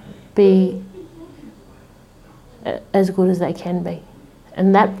be as good as they can be,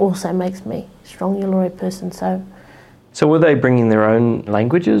 and that also makes me a strong Uluru person. So were they bringing their own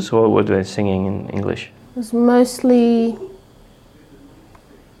languages, or were they singing in English? It was mostly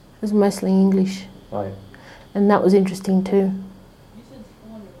English. Oh, yeah. And that was interesting too.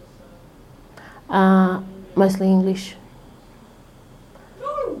 Mostly English.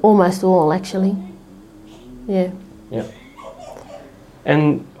 Almost all, actually. Yeah. Yeah.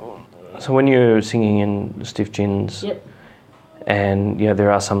 And so when you're singing in Stiff Gins, and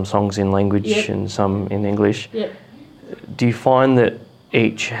there are some songs in language and some in English, do you find that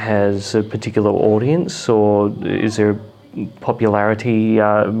each has a particular audience, or is there popularity?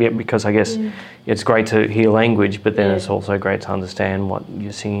 Because I guess it's great to hear language, but then it's also great to understand what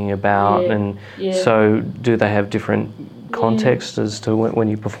you're singing about. And so do they have different contexts as to when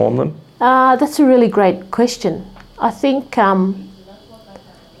you perform them? That's a really great question. I think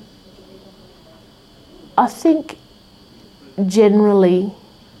generally,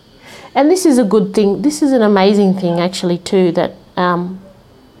 and this is a good thing, this is an amazing thing actually too, that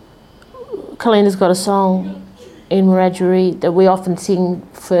Kalina's got a song in Wiradjuri that we often sing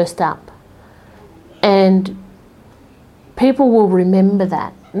first up, and people will remember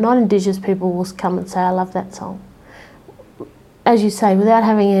that. Non-Indigenous people will come and say, I love that song, as you say, without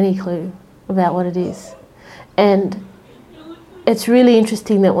having any clue about what it is. And it's really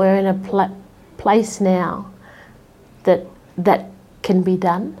interesting that we're in a place now that can be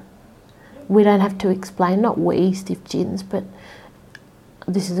done. We don't have to explain, not we, stiff gins, but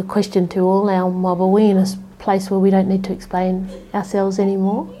this is a question to all our mob. Are we in a place where we don't need to explain ourselves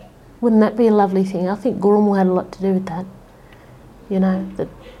anymore? Wouldn't that be a lovely thing? I think Gurumul had a lot to do with that. You know, that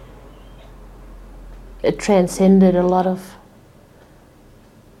it transcended a lot of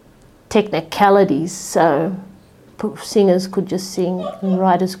technicalities, so singers could just sing and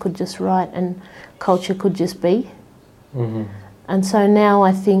writers could just write and culture could just be. Mm-hmm. And so now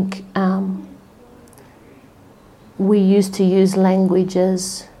I think we used to use language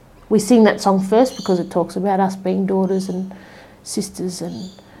as... We sing that song first because it talks about us being daughters and sisters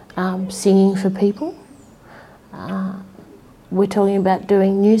and singing for people. We're talking about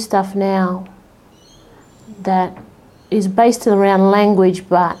doing new stuff now that is based around language,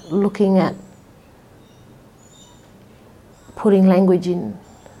 but looking at putting language in,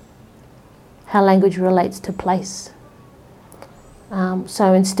 how language relates to place.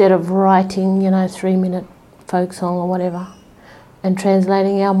 So instead of writing, 3-minute folk song or whatever, and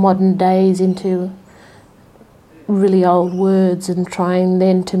translating our modern days into really old words and trying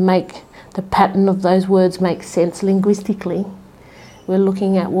then to make the pattern of those words make sense linguistically, we're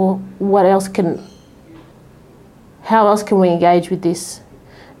looking at, well, how else can we engage with this,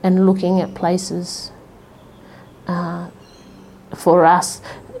 and looking at places for us,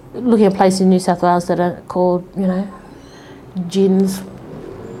 looking at places in New South Wales that are called, gin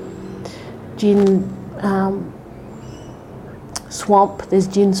swamp. There's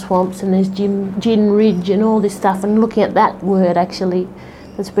gin swamps and there's gin ridge and all this stuff, and looking at that word actually,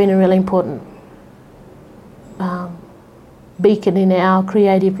 that's been a really important beacon in our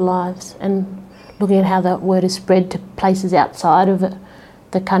creative lives, and looking at how that word is spread to places outside of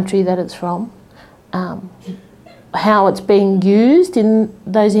the country that it's from, how it's being used in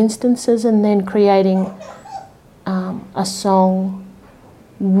those instances, and then creating a song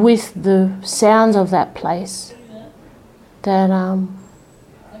with the sounds of that place that,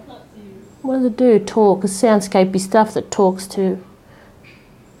 what does it do? Talk, it's soundscapey stuff that talks to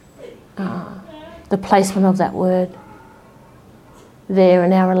the placement of that word there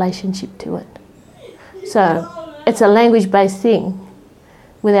and our relationship to it. So it's a language-based thing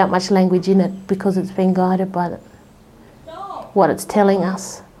without much language in it, because it's been guided by what it's telling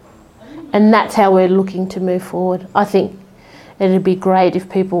us. And that's how we're looking to move forward. I think it'd be great if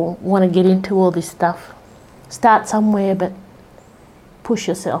people want to get into all this stuff. Start somewhere, but push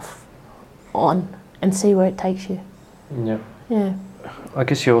yourself on and see where it takes you. Yeah. Yeah. I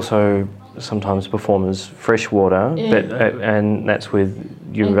guess you also sometimes perform as Freshwater, but and that's with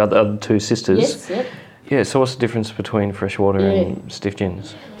your other two sisters. Yes, yep. Yeah, so what's the difference between Freshwater and Stiff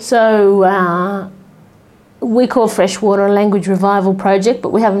Gins? So we call Freshwater a language revival project, but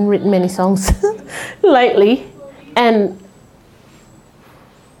we haven't written many songs lately. And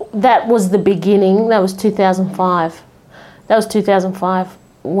that was the beginning. That was 2005. That was 2005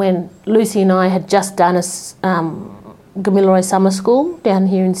 when Lucy and I had just done a Gamilaroi summer school down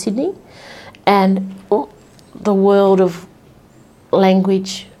here in Sydney, and the world of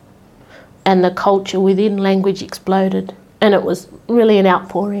language and the culture within language exploded, and it was really an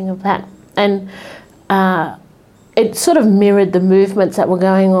outpouring of that. And it sort of mirrored the movements that were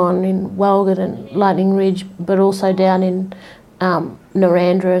going on in Walgett and Lightning Ridge, but also down in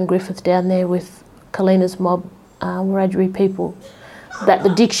Narandra and Griffith down there with Kalina's mob, Wiradjuri people, that the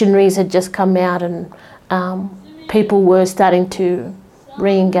dictionaries had just come out, and people were starting to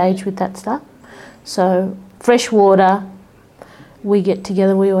re-engage with that stuff. So Freshwater, we get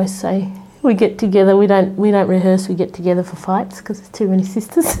together, we always say, we get together, we don't rehearse, we get together for fights because there's too many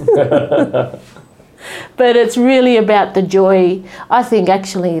sisters. But it's really about the joy. I think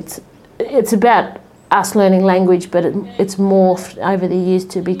actually it's about us learning language, but it's morphed over the years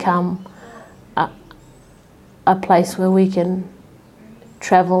to become a place where we can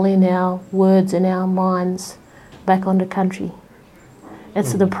travel in our words and our minds back onto country.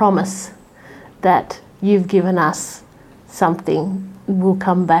 It's the promise that you've given us something, we'll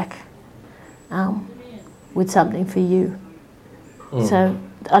come back with something for you. So,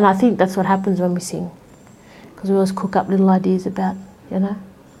 and I think that's what happens when we sing, because we always cook up little ideas about,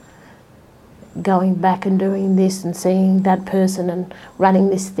 going back and doing this and seeing that person and running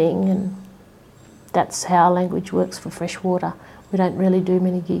this thing, and that's how language works for Freshwater. We don't really do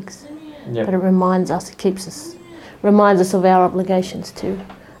many gigs, but it reminds us, reminds us of our obligations to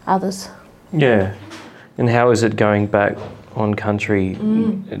others. Yeah. And how is it going back on country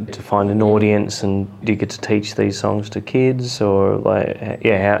to find an audience, and do you get to teach these songs to kids, or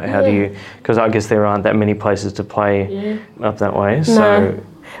how do you, because I guess there aren't that many places to play up that way. No. So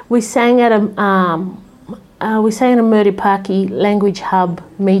We sang at a Murripaki Language Hub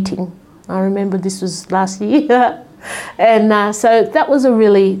meeting. I remember this was last year. And so that was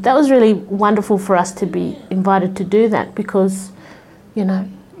really wonderful for us to be invited to do that, because,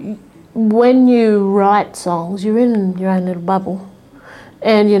 when you write songs, you're in your own little bubble.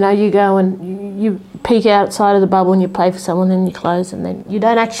 And, you go and you peek outside of the bubble and you play for someone and you close, and then you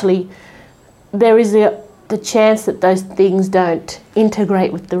don't actually, there is the chance that those things don't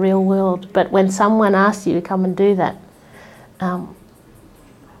integrate with the real world. But when someone asks you to come and do that,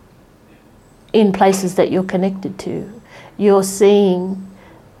 in places that you're connected to, you're seeing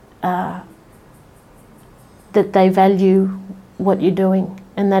that they value what you're doing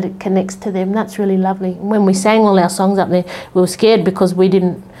and that it connects to them. That's really lovely. When we sang all our songs up there, we were scared because we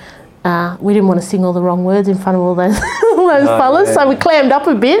didn't want to sing all the wrong words in front of all those fellas, so we clammed up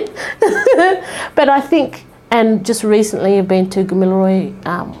a bit. But I think, and just recently I've been to Gamilaroi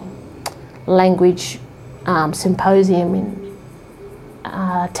language symposium in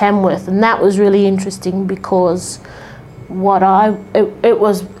Tamworth, and that was really interesting, because it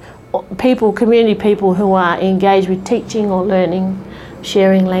was community people who are engaged with teaching or learning,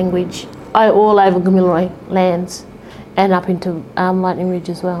 sharing language all over Gamilaroi lands and up into Lightning Ridge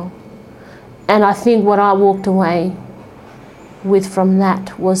as well. And I think what I walked away with from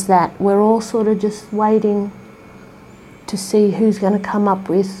that was that we're all sort of just waiting to see who's going to come up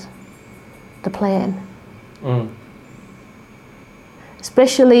with the plan.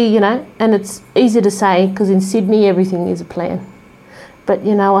 Especially, and it's easy to say because in Sydney everything is a plan. But,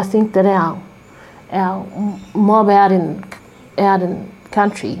 I think that our mob out in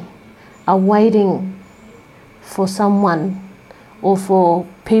country are waiting for someone or for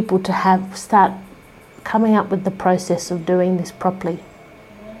people to start coming up with the process of doing this properly.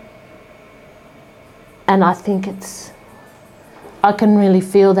 And I think I can really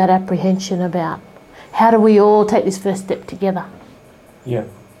feel that apprehension about how do we all take this first step together. Yeah.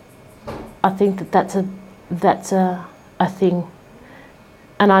 I think that's a thing.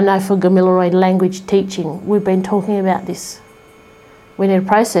 And I know for Gamilaroi language teaching, we've been talking about this. We need a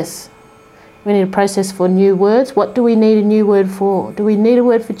process. We need a process for new words. What do we need a new word for? Do we need a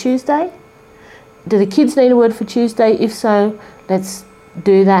word for Tuesday? Do the kids need a word for Tuesday? If so, let's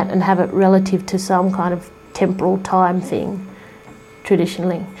do that and have it relative to some kind of temporal time thing,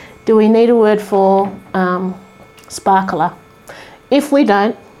 traditionally. Do we need a word for sparkler? If we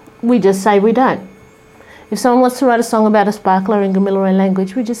don't, we just say we don't. If someone wants to write a song about a sparkler in Gamilaroi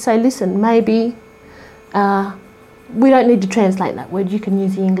language, we just say, listen, maybe we don't need to translate that word, you can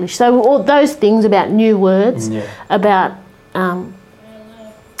use the English. So all those things about new words, about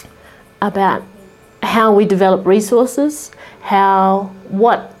how we develop resources,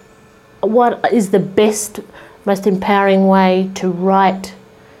 what is the best, most empowering way to write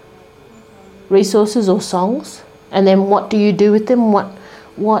resources or songs, and then what do you do with them? What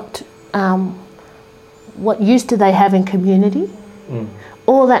use do they have in community?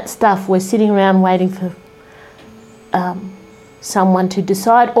 All that stuff, we're sitting around waiting for someone to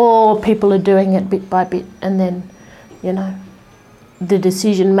decide, or people are doing it bit by bit, and then, the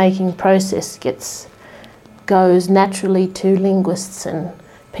decision-making process goes naturally to linguists and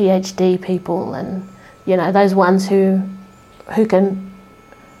PhD people and, those ones who can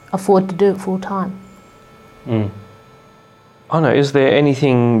afford to do it full time. I know, is there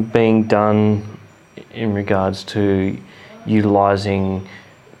anything being done in regards to utilising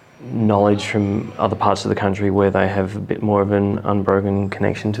knowledge from other parts of the country where they have a bit more of an unbroken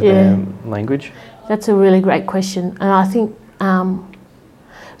connection to their language? That's a really great question. And I think,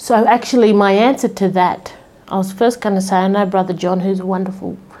 so actually my answer to that, I was first going to say, I know Brother John, who's a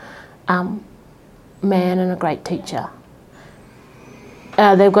wonderful man and a great teacher.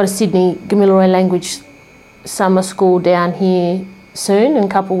 They've got a Sydney Gamilaroi language summer school down here soon, in a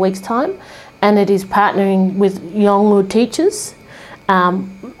couple of weeks' time, and it is partnering with Yolngu teachers,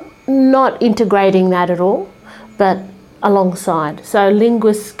 not integrating that at all, but alongside. So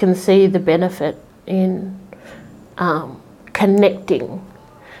linguists can see the benefit in connecting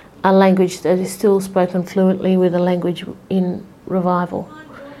a language that is still spoken fluently with a language in revival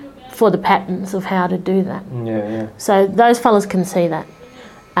for the patterns of how to do that. Yeah. So those fellas can see that.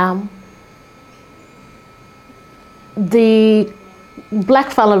 The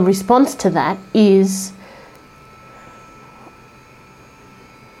blackfella response to that is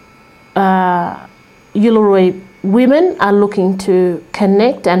Uluru women are looking to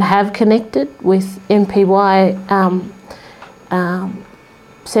connect and have connected with MPY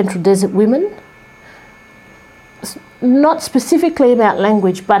Central Desert women, not specifically about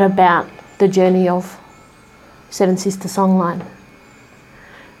language but about the journey of Seven Sister Songline,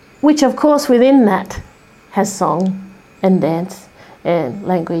 which of course within that has song and dance and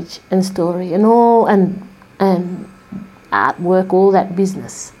language and story and all and artwork, all that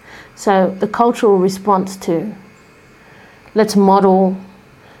business. So the cultural response to let's model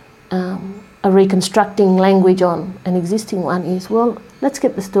a reconstructing language on an existing one is, well, let's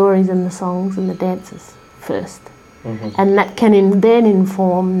get the stories and the songs and the dances first. Mm-hmm. And that can then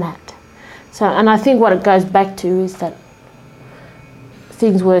inform that. So, and I think what it goes back to is that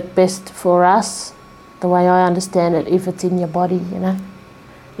things work best for us, the way I understand it, if it's in your body, you know,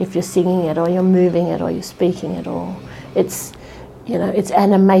 if you're singing it or you're moving it or you're speaking it, or it's, you know, it's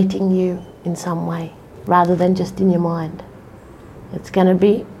animating you in some way rather than just in your mind. It's going to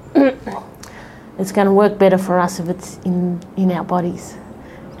be, it's going to work better for us if it's in our bodies.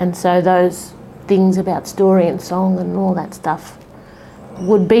 And so those things about story and song and all that stuff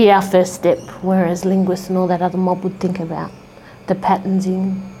would be our first step, whereas linguists and all that other mob would think about the patterns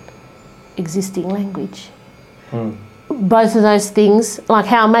in existing language. Both of those things, like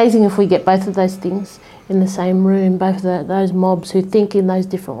how amazing if we get both of those things in the same room, both of those mobs who think in those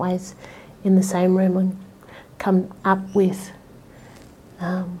different ways in the same room and come up with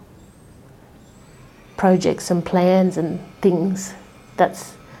projects and plans and things.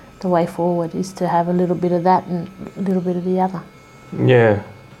 That's the way forward, is to have a little bit of that and a little bit of the other. Yeah.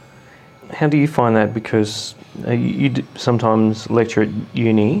 How do you find that? Because you sometimes lecture at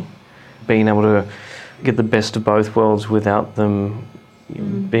uni, being able to get the best of both worlds without them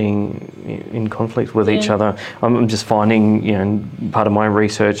being in conflict with each other. I'm just finding, you know, part of my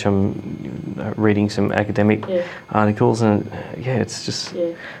research, I'm reading some academic articles, and it's just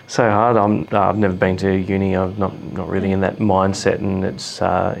so hard. I've never been to uni. I'm not really in that mindset, and it's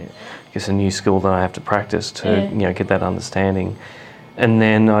I guess a new skill that I have to practice to you know, get that understanding. And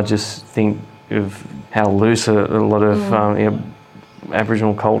then I just think of how loose a lot of you know,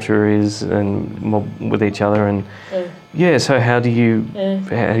 Aboriginal culture is and with each other, and so how do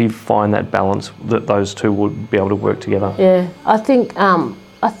you find that balance that those two would be able to work together? I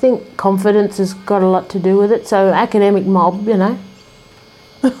think confidence has got a lot to do with it. So academic mob, you know,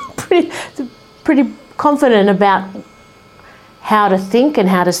 pretty confident about how to think and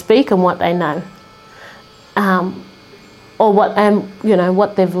how to speak and what they know, or what you know,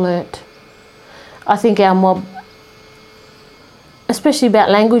 what they've learnt. I think our mob, especially about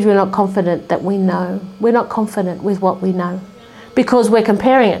language, we're not confident that we know. We're not confident with what we know because we're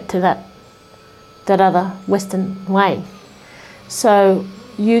comparing it to that other Western way. So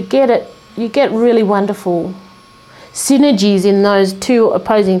you get really wonderful synergies in those two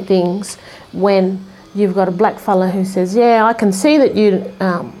opposing things when you've got a black fella who says, yeah, I can see that you,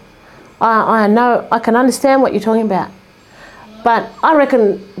 I know, I can understand what you're talking about, but I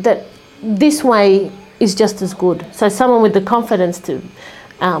reckon that this way is just as good. So someone with the confidence to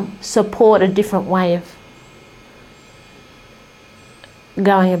support a different way of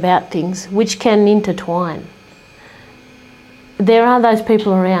going about things, which can intertwine. There are those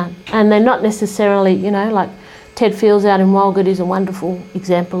people around, and they're not necessarily, you know, like Ted Fields out in Walgett is a wonderful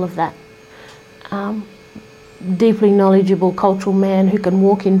example of that. Deeply knowledgeable cultural man who can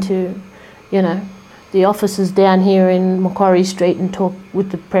walk into, you know, the offices down here in Macquarie Street and talk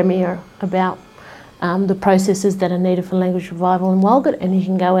with the Premier about the processes that are needed for language revival in Walgett, and he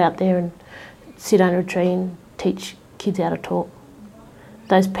can go out there and sit under a tree and teach kids how to talk.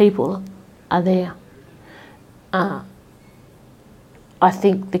 Those people are there. I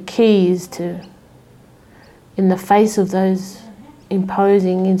think the key is to, in the face of those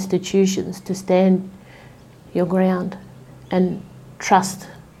imposing institutions, to stand your ground and trust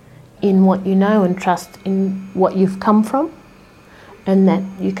in what you know and trust in what you've come from, and that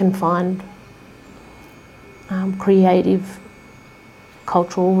you can find creative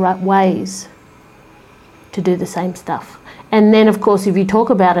cultural ways to do the same stuff. And then of course if you talk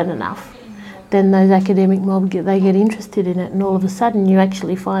about it enough, then those academic mob they get interested in it, and all of a sudden you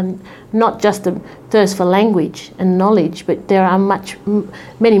actually find not just a thirst for language and knowledge, but there are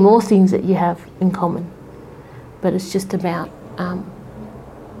many more things that you have in common. But it's just about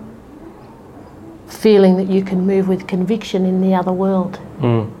feeling that you can move with conviction in the other world.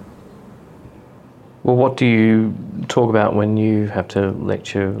 Mm. Well, what do you talk about when you have to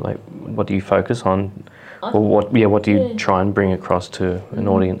lecture? Like, what do you focus on? Or what do you try and bring across to an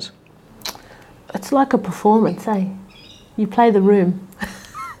audience? It's like a performance, eh? You play the room.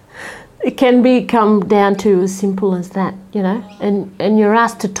 It can come down to as simple as that, you know, and you're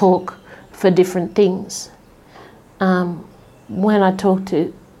asked to talk for different things. When I talk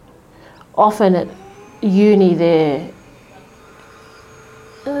to, often at uni, they're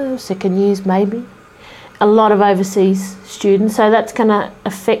second years maybe, a lot of overseas students, so that's going to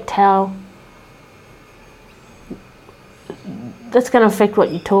affect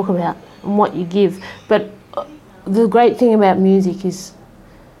what you talk about and what you give. But the great thing about music is,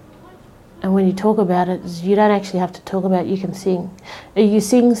 and when you talk about it, is you don't actually have to talk about it, you can sing. You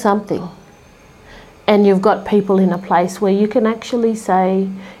sing something and you've got people in a place where you can actually say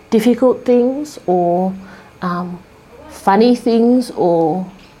difficult things or funny things or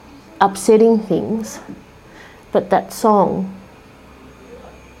upsetting things, but that song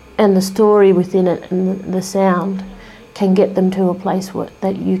and the story within it and the sound can get them to a place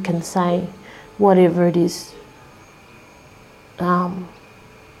that you can say whatever it is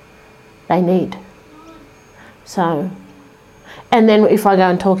they need. So, and then if I go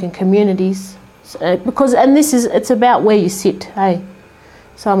and talk in communities, it's about where you sit, hey?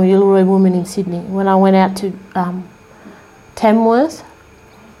 So I'm a Uluru woman in Sydney. When I went out to Tamworth,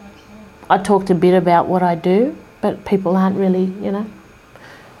 I talked a bit about what I do, but people aren't really, you know.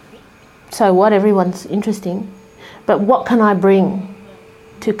 So what, everyone's interesting. But what can I bring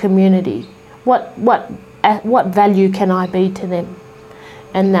to community? What value can I be to them?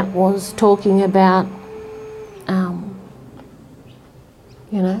 And that was talking about,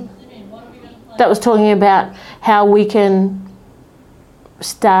 that was talking about how we can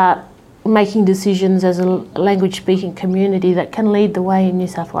start making decisions as a language-speaking community that can lead the way in New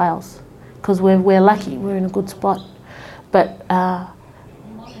South Wales, because we're lucky, we're in a good spot. But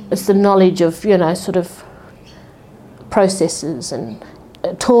it's the knowledge of, sort of processes and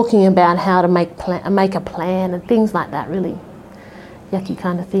talking about how to make a plan and things like that, really yucky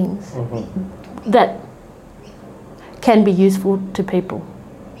kind of things that can be useful to people.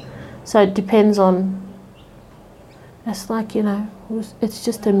 So it depends on, it's like, it's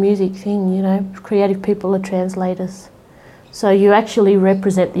just a music thing, creative people are translators. So you actually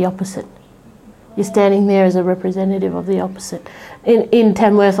represent the opposite. You're standing there as a representative of the opposite. In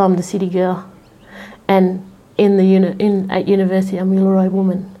Tamworth, I'm the city girl, and at university, I'm a Uluru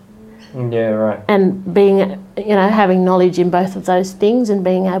woman. Yeah, right. And being, having knowledge in both of those things and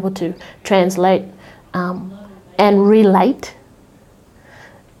being able to translate and relate,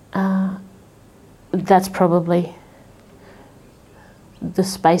 that's probably the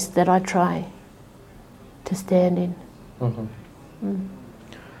space that I try to stand in. Mm-hmm. Mm.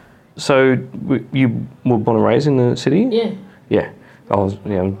 So you were born and raised in the city? Yeah. Yeah. I was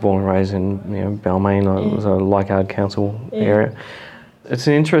born and raised in Balmain. It was a Leichhardt Council area. It's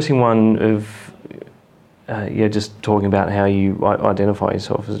an interesting one of just talking about how you identify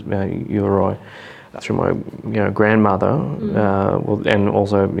yourself as Uluru through my grandmother, and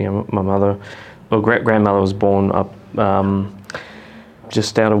also my mother. Well, grandmother was born up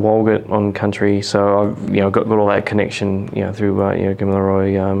just out of Walgett on country, so I've got all that connection through Uluru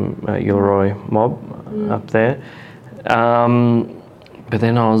mob up there. But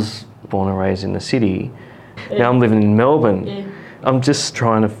then I was born and raised in the city. Now I'm living in Melbourne. Yeah. I'm just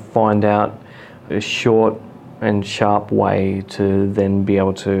trying to find out a short and sharp way to then be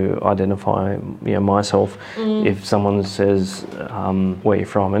able to identify myself if someone says where you're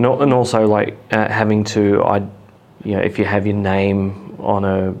from, and also like having to if you have your name on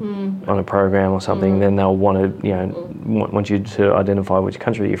a program or something, then they'll want you to identify which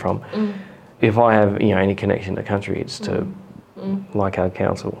country you're from. If I have any connection to country, it's to Leichhardt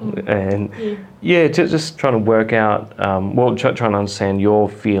Council, and just trying to work out, trying to understand your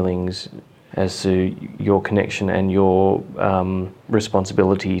feelings as to your connection and your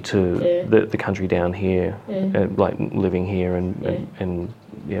responsibility to the country down here, like living here and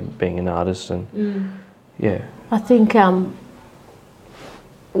being an artist and I think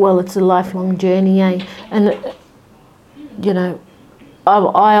it's a lifelong journey, and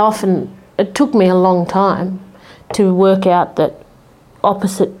I often, it took me a long time to work out that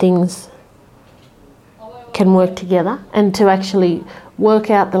opposite things can work together, and to actually work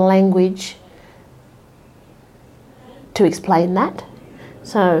out the language to explain that.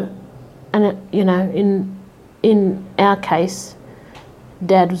 So, and in our case,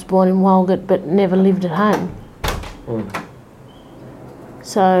 Dad was born in Walgett but never lived at home.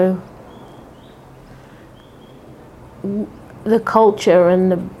 So the culture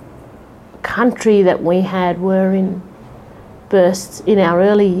and the country that we had were in bursts in our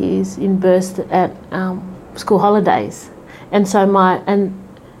early years, in bursts at school holidays. And so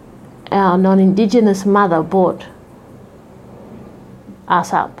our non-Indigenous mother brought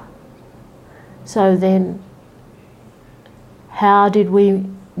us up. So then how did we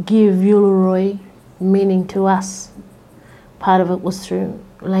give Uluru meaning to us? Part of it was through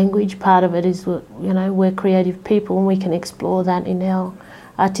language, part of it is, we're creative people and we can explore that in our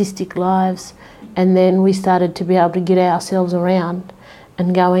artistic lives. And then we started to be able to get ourselves around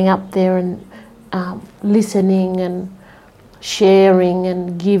and going up there and listening and sharing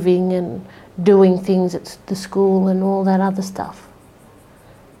and giving and doing things at the school and all that other stuff.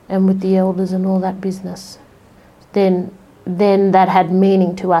 And with the elders and all that business. Then that had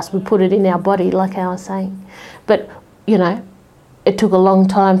meaning to us. We put it in our body, like I was saying. But, it took a long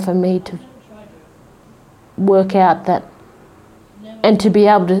time for me to work out that, and to be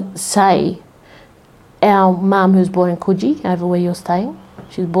able to say, our mum, who's born in Coogee, over where you're staying,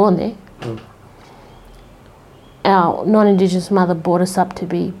 she was born there. Our non-Indigenous mother brought us up to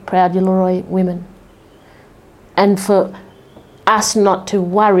be proud Uluru women. And for us not to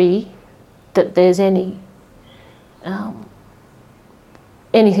worry that there's anything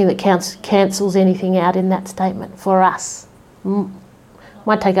that cancels anything out in that statement for us.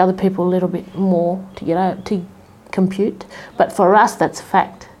 Might take other people a little bit more to compute, but for us that's a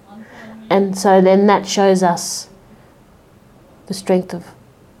fact. And so then that shows us the strength of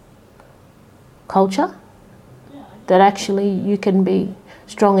culture, that actually you can be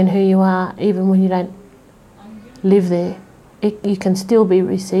strong in who you are even when you don't live there. You can still be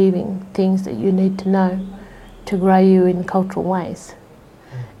receiving things that you need to know to grow you in cultural ways.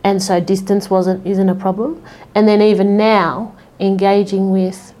 And so distance isn't a problem. And then even now, engaging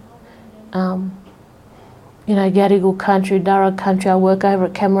with, Gadigal country, Darug country, I work over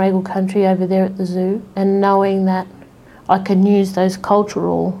at Camaragal country over there at the zoo, and knowing that I can use those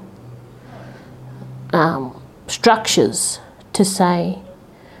cultural structures to say,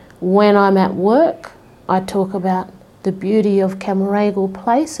 when I'm at work, I talk about the beauty of Camaragal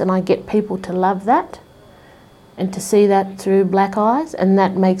place and I get people to love that and to see that through black eyes, and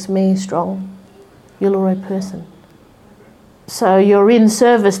that makes me a strong Uluru person. So you're in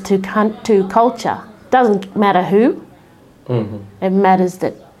service to culture. Doesn't matter who. It matters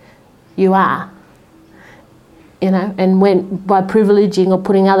that you are. And when by privileging or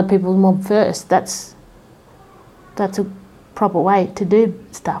putting other people's mob first, that's a proper way to do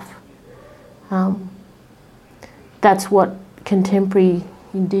stuff. That's what contemporary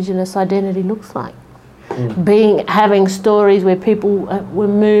Indigenous identity looks like. Having stories where people were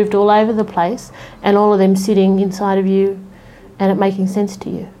moved all over the place, and all of them sitting inside of you, and it making sense to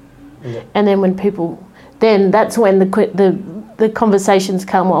you. Yeah. And then when people, that's when the conversations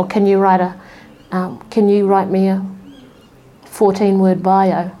come. Well, can you write me a 14-word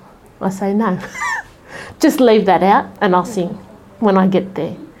bio? I say no. Just leave that out, and I'll sing when I get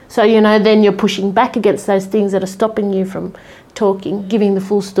there. So then you're pushing back against those things that are stopping you from talking, giving the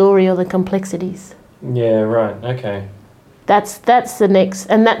full story or the complexities. Yeah, right, okay. That's the next,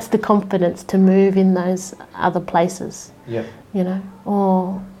 and that's the confidence to move in those other places. Yeah.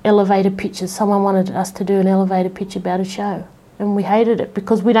 Or elevator pitches. Someone wanted us to do an elevator pitch about a show, and we hated it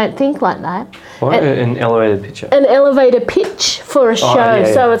because we don't think like that. What? An elevator pitch? An elevator pitch for a show.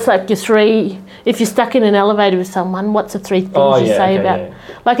 Yeah, so it's like if you're stuck in an elevator with someone, what's the three things you say about... Yeah.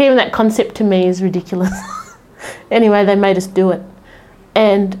 Like even that concept to me is ridiculous. Anyway, they made us do it.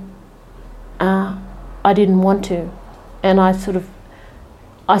 And I didn't want to. And I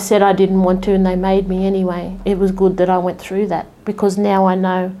said I didn't want to, and they made me anyway. It was good that I went through that, because now I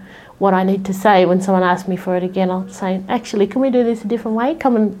know what I need to say. When someone asks me for it again, I'll say, actually, can we do this a different way?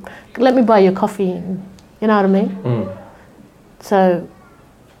 Come and let me buy you a coffee. You know what I mean? So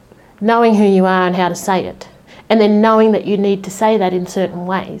knowing who you are and how to say it, and then knowing that you need to say that in certain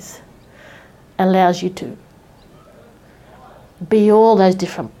ways, allows you to be all those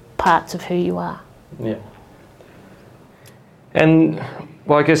different parts of who you are. Yeah. And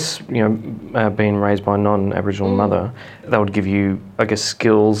well, I guess, being raised by a non-Aboriginal mother, that would give you, I guess,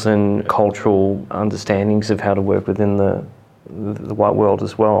 skills and cultural understandings of how to work within the white world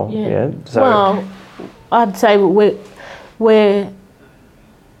as well. Yeah. So, well, I'd say we're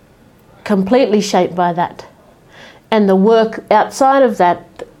completely shaped by that, and the work outside of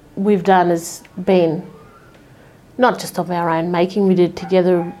that we've done has been not just of our own making. We did it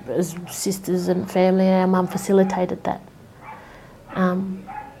together as sisters and family, and our mum facilitated that.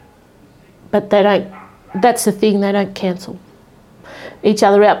 But they don't, that's the thing, they don't cancel each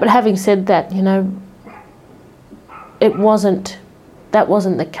other out. But having said that, you know, that wasn't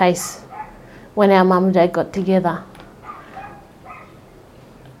the case when our mum and dad got together.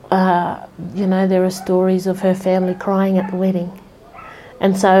 You know, there are stories of her family crying at the wedding.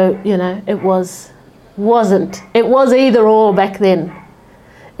 And so, you know, it was either or back then.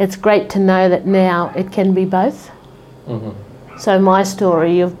 It's great to know that now it can be both. Mm-hmm. So my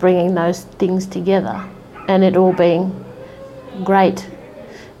story of bringing those things together and it all being great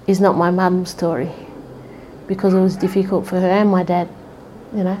is not my mum's story, because it was difficult for her and my dad,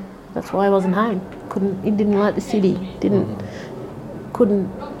 you know. That's why I wasn't home. He didn't like the city, couldn't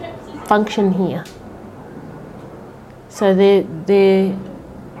function here. So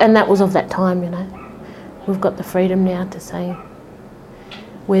and that was of that time, you know. We've got the freedom now to say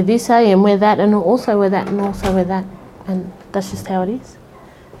we're this, and we're that, and also we're that, and also we're that, and that's just how it is.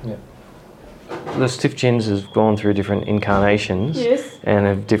 Yeah. The Stiff Gins has gone through different incarnations, yes, and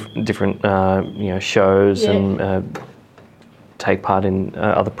have different you know, shows, yeah, and take part in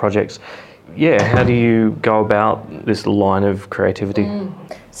other projects. Yeah, how do you go about this line of creativity?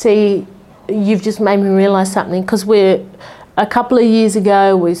 See, you've just made me realise something, because a couple of years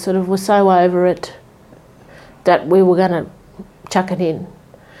ago we sort of were so over it that we were going to chuck it in,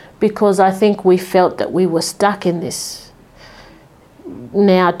 because I think we felt that we were stuck in this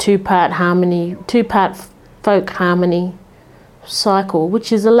now two-part folk harmony cycle,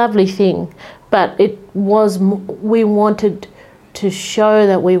 which is a lovely thing, but we wanted to show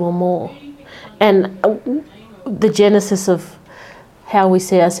that we were more. And the genesis of how we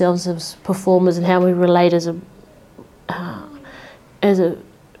see ourselves as performers and how we relate as a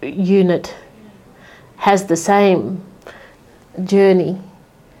unit has the same journey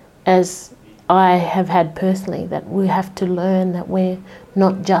as I have had personally, that we have to learn that we're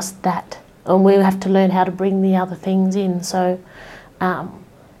not just that, and we have to learn how to bring the other things in. So, and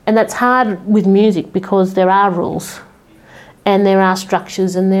that's hard with music, because there are rules and there are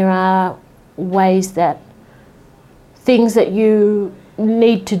structures and there are ways things that you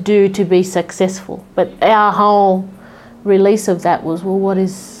need to do to be successful. But our whole release of that was, well, what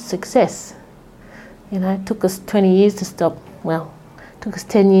is success? You know, it took us 20 years to stop, well, it took us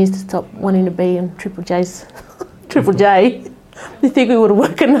 10 years to stop wanting to be in Triple J. We think we would have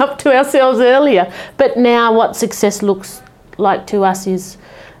woken up to ourselves earlier. But now what success looks like to us is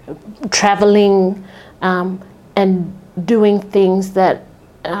travelling and doing things that,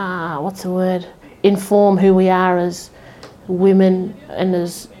 inform who we are as women and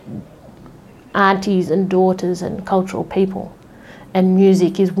as aunties and daughters and cultural people. And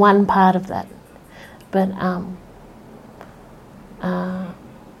music is one part of that. But I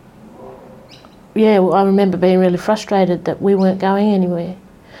remember being really frustrated that we weren't going anywhere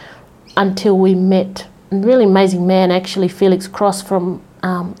until we met a really amazing man, actually, Felix Cross from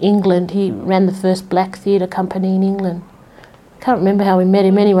England. He ran the first black theatre company in England. Can't remember how we met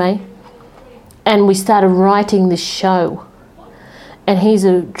him anyway. And we started writing this show. And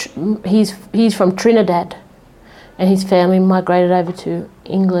he's from Trinidad, and his family migrated over to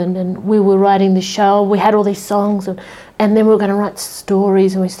England, and we were writing the show. We had all these songs, and then we were going to write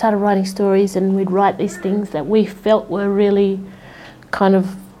stories, and we started writing stories, and we'd write these things that we felt were really kind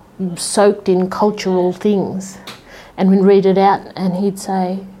of soaked in cultural things. And we'd read it out, and he'd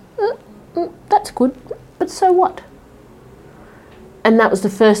say, that's good, but so what? And that was the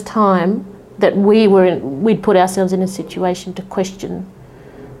first time that we'd put ourselves in a situation to question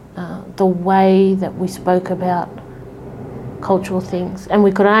the way that we spoke about cultural things. And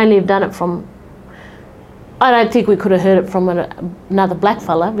we could only have done it from, I don't think we could have heard it from another black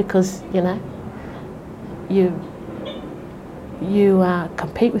fella, because, you know, you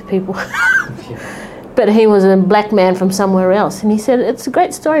compete with people. But he was a black man from somewhere else, and he said, it's a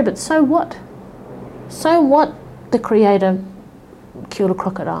great story, but so what? So what the creator killed a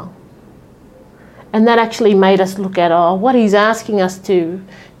crocodile? And that actually made us look at, what he's asking us to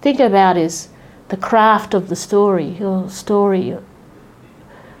think about is the craft of the story, or story,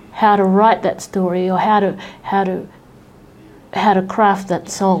 how to write that story, or how to craft that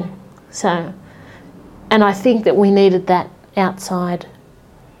song. So, and I think that we needed that outside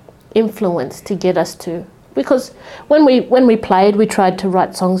influence to get us to, because when we played, we tried to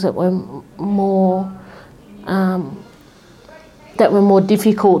write songs that were more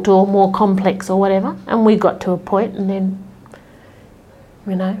difficult or more complex or whatever, and we got to a point, and then,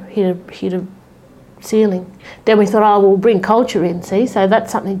 you know, hit a ceiling. Then we thought, oh, we'll bring culture in, see, so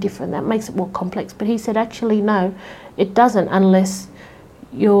that's something different. That makes it more complex. But he said, actually, no, it doesn't unless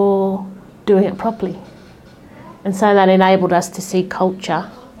you're doing it properly. And so that enabled us to see culture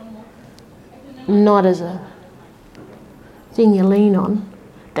not as a thing you lean on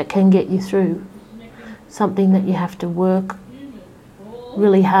that can get you through, something that you have to work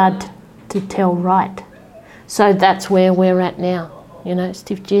really hard to tell right. So that's where we're at now, you know,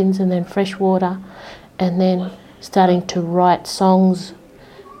 stiff gins and then fresh water, and then starting to write songs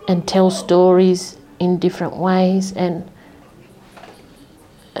and tell stories in different ways and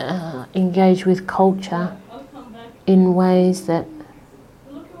engage with culture in ways that,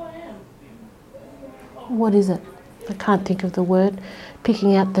 what is it? I can't think of the word.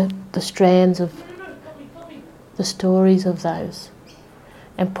 Picking out the strands of the stories of those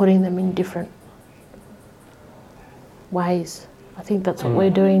and putting them in different ways. I think that's what we're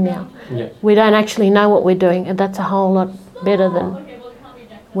doing now. Yeah. We don't actually know what we're doing, and that's a whole lot better than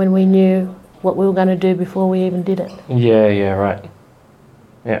when we knew what we were going to do before we even did it. Yeah, right.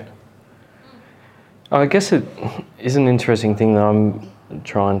 Yeah. I guess it is an interesting thing that I'm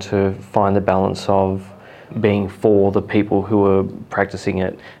trying to find the balance of being for the people who are practicing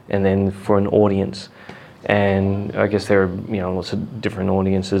it and then for an audience. And I guess there are, you know, lots of different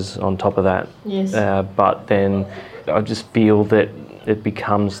audiences on top of that. Yes. But then I just feel that it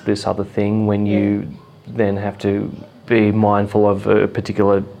becomes this other thing when you then have to be mindful of a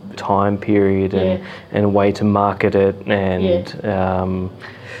particular time period and a way to market it. And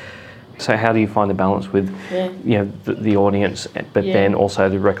so how do you find the balance with, you know, the audience, but then also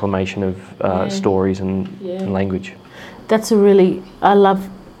the reclamation of stories and language? That's a really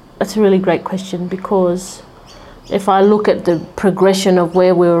great question, because if I look at the progression of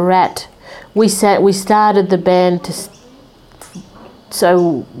where we were at, we started the band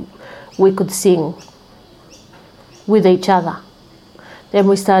so we could sing with each other. Then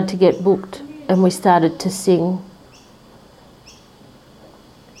we started to get booked and we started to sing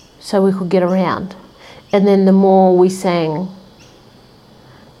so we could get around. And then the more we sang,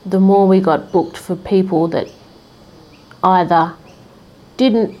 the more we got booked for people that either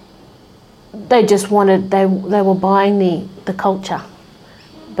didn't, they just wanted, they were buying the culture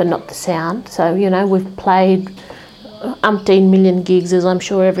but not the sound. So, you know, we've played umpteen million gigs, as I'm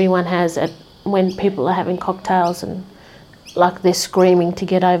sure everyone has, when people are having cocktails and like they're screaming to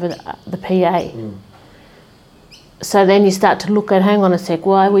get over the PA. So then you start to look at, hang on a sec,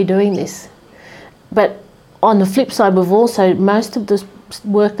 why are we doing this? But on the flip side, we've also, most of the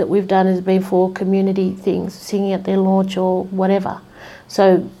work that we've done has been for community things, singing at their launch or whatever.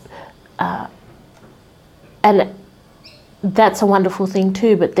 So, and that's a wonderful thing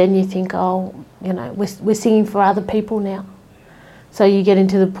too, but then you think, oh, you know, we're singing for other people now. So you get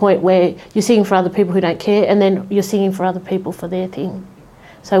into the point where you're singing for other people who don't care, and then you're singing for other people for their thing.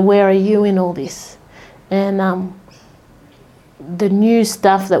 So where are you in all this? And the new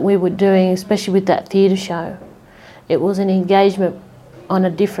stuff that we were doing, especially with that theatre show, it was an engagement on a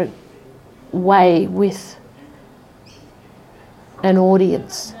different way with an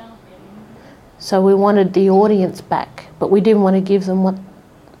audience. So we wanted the audience back, but we didn't want to give them what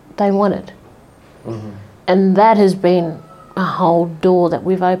they wanted. And that has been a whole door that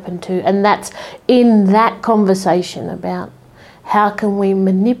we've opened to, and that's in that conversation about how can we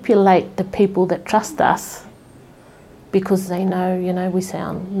manipulate the people that trust us because they know, you know, we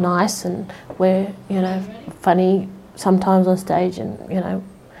sound nice and we're, you know, funny sometimes on stage, and, you know,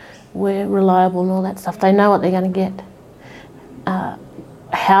 we're reliable and all that stuff. They know what they're going to get.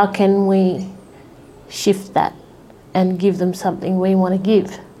 How can we shift that and give them something we want to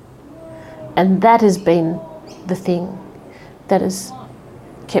give? And that has been the thing that has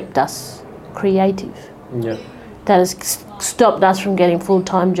kept us creative. That has stopped us from getting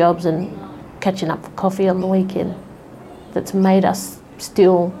full-time jobs and catching up for coffee on the weekend. That's made us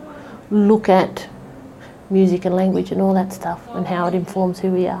still look at music and language and all that stuff and how it informs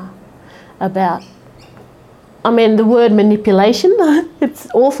who we are. About, I mean, the word manipulation, it's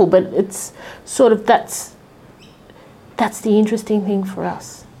awful, but it's sort of, that's the interesting thing for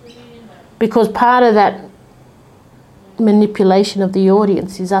us. Because part of that manipulation of the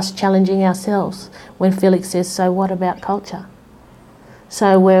audience is us challenging ourselves when Felix says, so what about culture?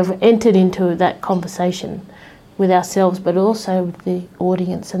 So we've entered into that conversation with ourselves, but also with the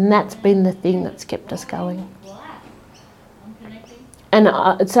audience, and that's been the thing that's kept us going. And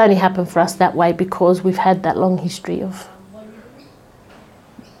it's only happened for us that way because we've had that long history of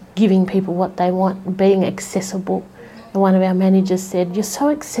giving people what they want, being accessible. And one of our managers said, you're so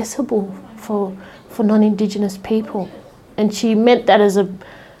accessible for non-Indigenous people. And she meant that as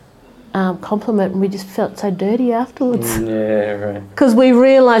compliment, and we just felt so dirty afterwards. Yeah, right. Because we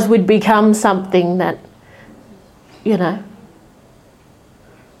realised we'd become something that, you know,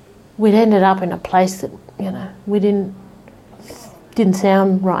 we'd ended up in a place that, you know, we didn't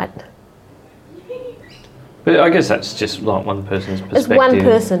sound right. But I guess that's just like one person's perspective. It's one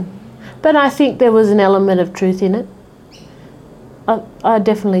person. But I think there was an element of truth in it. I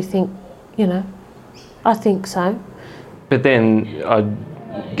definitely think, you know, I think so. But then I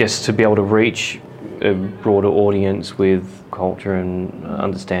guess to be able to reach a broader audience with culture and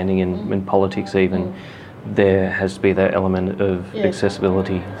understanding and politics even, there has to be that element of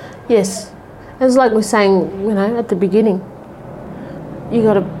accessibility. Yes. It's like we're saying, you know, at the beginning, you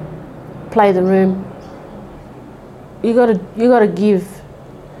got to play the room. You got to give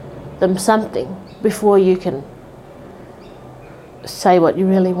them something before you can say what you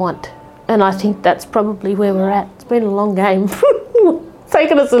really want. And I think that's probably where we're at. It's been a long game. It's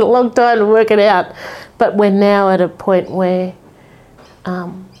taken us a long time to work it out. But we're now at a point where,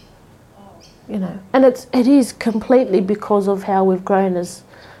 you know, and it is completely because of how we've grown as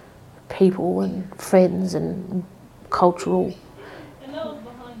people and friends and cultural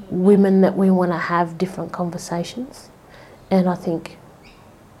women that we want to have different conversations. And I think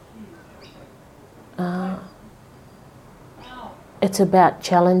it's about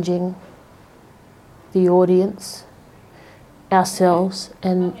challenging the audience, ourselves,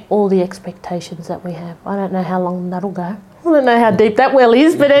 and all the expectations that we have. I don't know how long that'll go. I don't know how deep that well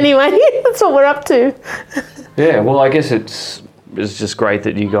is, but anyway, that's what we're up to. Yeah, well, I guess it's just great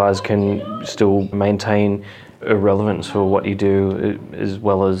that you guys can still maintain a relevance for what you do, as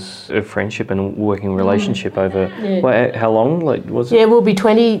well as a friendship and working relationship over how long? Like, was it? Yeah, we'll be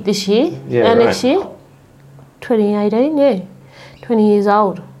 20 this year. Next year, 2018. Yeah, 20 years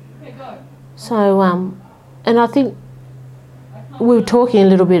old. So, and I think we were talking a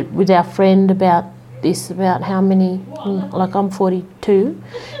little bit with our friend about this, about how many, like I'm 42,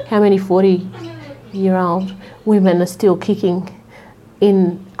 how many 40-year-old women are still kicking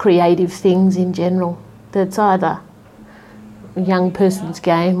in creative things in general. That's either a young person's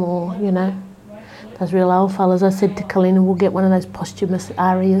game or, you know, those real old fellas. I said to Kalina, we'll get one of those posthumous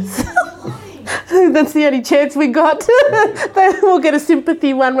arias. That's the only chance we got. We'll get a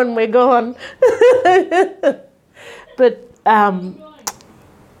sympathy one when we're gone. But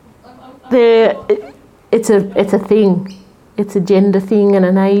it's a thing. It's a gender thing and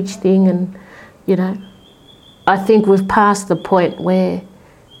an age thing, and, you know, I think we've passed the point where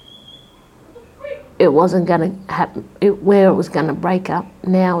it wasn't going to happen, where it was going to break up.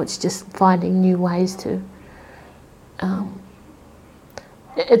 Now it's just finding new ways to.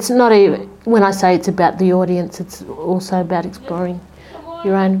 It's not even, when I say it's about the audience, it's also about exploring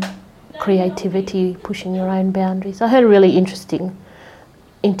your own creativity, pushing your own boundaries. I heard a really interesting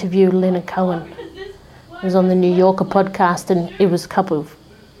interview with Leonard Cohen. It was on the New Yorker podcast, and it was a couple of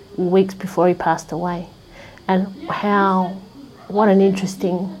weeks before he passed away. And what an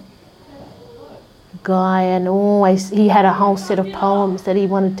interesting guy, and always he had a whole set of poems that he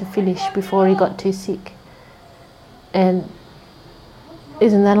wanted to finish before he got too sick. And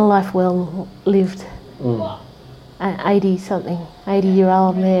isn't that a life well lived? An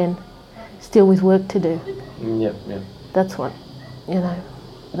 80-year-old man, still with work to do. Yep. That's what, you know,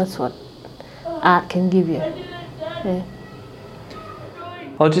 that's what art can give you. Yeah.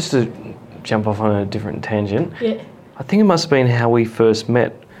 Well, just to jump off on a different tangent, Yeah. I think it must have been how we first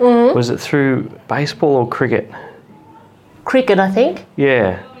met. Mm-hmm. Was it through baseball or cricket? Cricket, I think.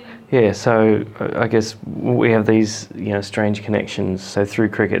 Yeah. So I guess we have these, you know, strange connections. So through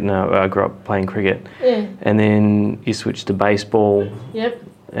cricket, I grew up playing cricket. Yeah. And then you switched to baseball. Yep.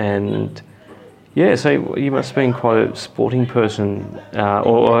 And yeah, so you must have been quite a sporting person,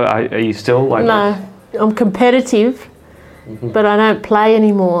 or are you still like? No, I'm competitive, but I don't play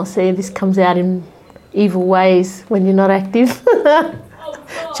anymore. See, this comes out in evil ways when you're not active,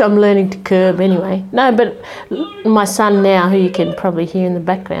 which I'm learning to curb anyway. No, but my son now, who you can probably hear in the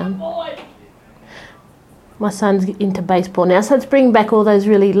background, my son's into baseball now, so it's bringing back all those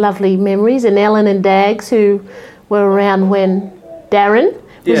really lovely memories. And Ellen and Dags, who were around when Darren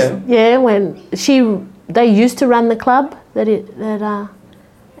was, when they used to run the club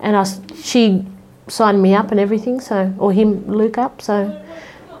she signed me up and everything, so, or him, Luke up, so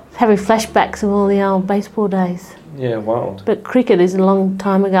having flashbacks of all the old baseball days. Yeah, wild. But cricket is a long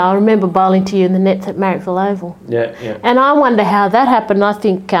time ago. I remember bowling to you in the nets at Marrickville Oval. Yeah. And I wonder how that happened. I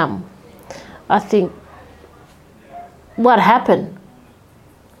think what happened,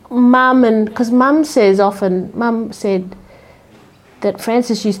 because Mum said that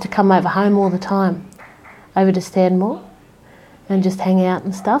Francis used to come over home all the time, over to Stanmore, and just hang out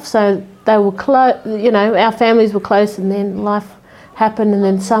and stuff. So they were close, our families were close, and then life happened, and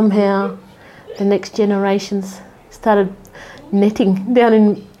then somehow the next generations started netting down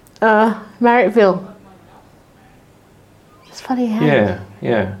in Marrickville. It's funny how.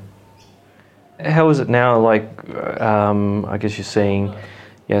 Yeah. How is it now? Like, I guess you're seeing,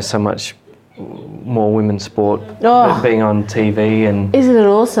 so much more women's sport being on TV, and isn't it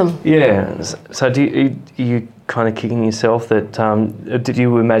awesome? Yeah. So are you kind of kicking yourself that? Did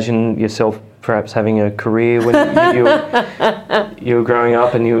you imagine yourself perhaps having a career when you were growing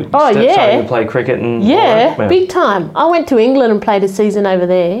up and you were starting to play cricket? And big time. I went to England and played a season over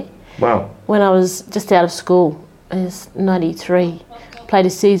there. Wow. When I was just out of school, it was 93. Played a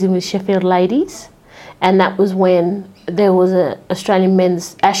season with Sheffield Ladies, and that was when there was a Australian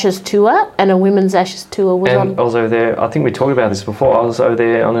men's Ashes tour and a women's Ashes tour was on. I was over there, I think we talked about this before, I was over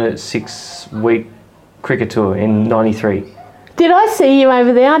there on a 6-week cricket tour in 93. Did I see you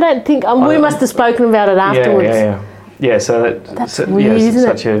over there? I don't think, we must have spoken about it afterwards. Yeah, so that's weird, isn't it?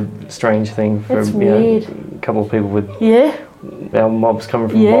 Such a strange thing for weird. A couple of people with our mobs coming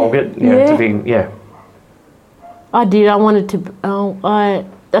from Walgett, to be, I did. I wanted to.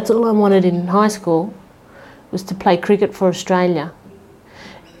 That's all I wanted in high school, was to play cricket for Australia.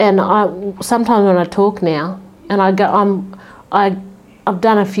 And sometimes when I talk now, and I've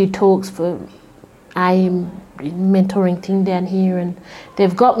done a few talks for AIM mentoring thing down here, and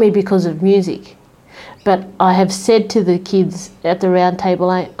they've got me because of music. But I have said to the kids at the round table,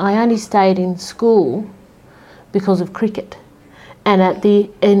 I only stayed in school because of cricket. And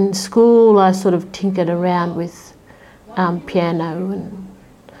in school, I sort of tinkered around with piano and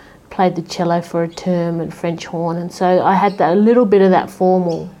played the cello for a term and French horn, and so I had a little bit of that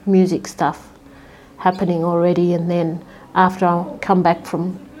formal music stuff happening already. And then after I come back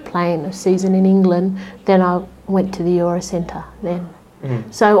from playing a season in England, then I went to the Euro Centre then.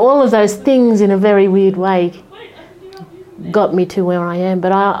 So all of those things in a very weird way got me to where I am.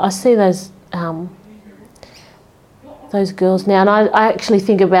 But I see those girls now, and I actually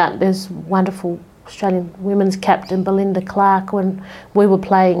think about this wonderful Australian women's captain, Belinda Clark, when we were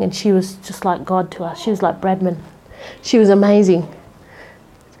playing, and she was just like God to us. She was like Bradman. She was amazing.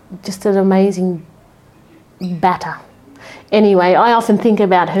 Just an amazing batter. Anyway, I often think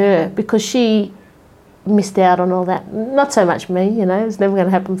about her because she missed out on all that. Not so much me, it's never going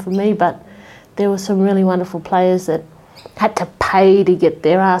to happen for me, but there were some really wonderful players that had to pay to get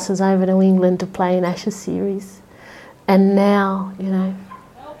their asses over to England to play in Ashes series. And now,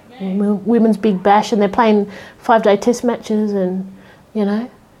 Women's Big Bash, and they're playing 5-day test matches and,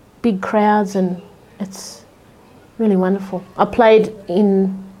 big crowds, and it's really wonderful. I played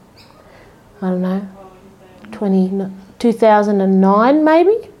in, 2009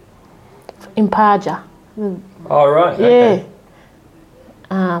 maybe, in Parja. Oh, right. Okay.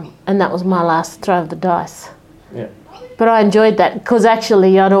 Yeah. And that was my last throw of the dice. Yeah. But I enjoyed that because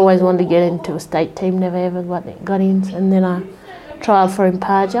actually I'd always wanted to get into a state team, never ever got in, and then I trialled for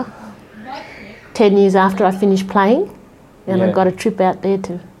Imparja 10 years after I finished playing, and I got a trip up there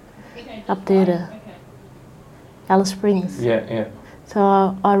to Alice Springs. Yeah. So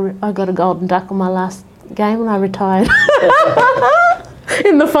I got a golden duck on my last game and I retired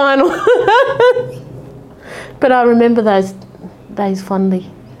in the final. But I remember those days fondly.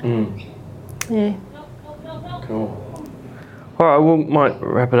 Yeah. Cool. All right, we might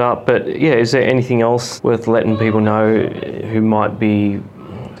wrap it up, but is there anything else worth letting people know who might be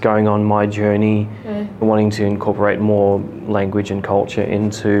going on my journey, wanting to incorporate more language and culture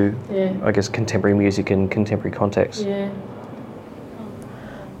into, I guess, contemporary music and contemporary context?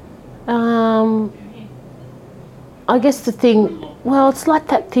 I guess the thing, it's like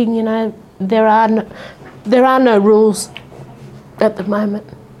that thing, there are no rules at the moment.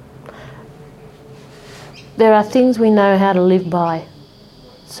 There are things we know how to live by.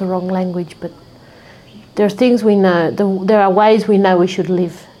 It's the wrong language, but there are things we know, there are ways we know we should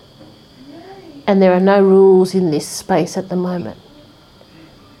live. And there are no rules in this space at the moment.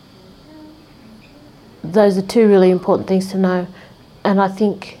 Those are two really important things to know. And I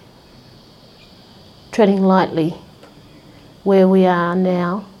think treading lightly where we are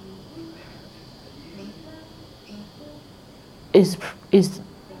now is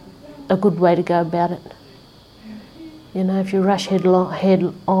a good way to go about it. If you rush head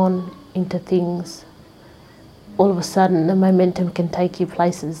on into things, all of a sudden the momentum can take you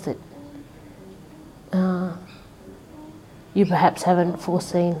places that you perhaps haven't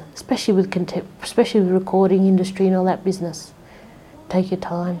foreseen, especially with recording industry and all that business. Take your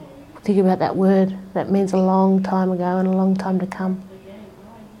time. Think about that word. That means a long time ago and a long time to come.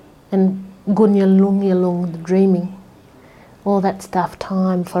 And gunya lung, the dreaming. all that stuff.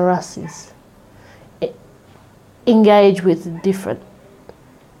 Time for us is engage with the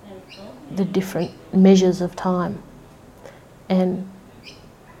different measures of time, and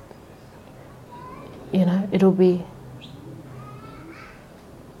it'll be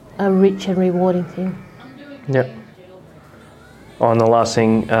a rich and rewarding thing. Yep. And the last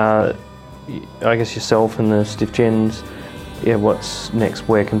thing, I guess yourself and the Stiff Gens, what's next?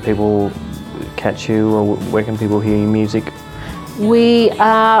 Where can people catch you, or where can people hear your music? We're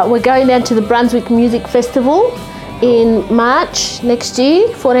going down to the Brunswick Music Festival in March next year,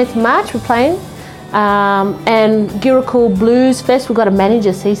 14th of March we're playing. And Giracool Blues Fest, we've got a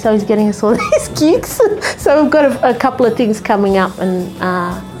manager, so he's getting us all these gigs. So we've got a couple of things coming up, and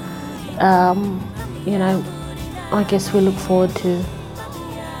I guess we look forward to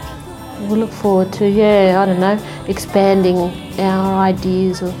expanding our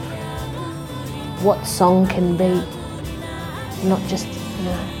ideas of what song can be, not just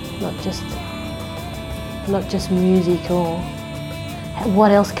music, or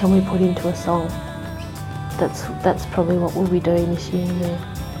what else can we put into a song. That's probably what we'll be doing this year. Yeah.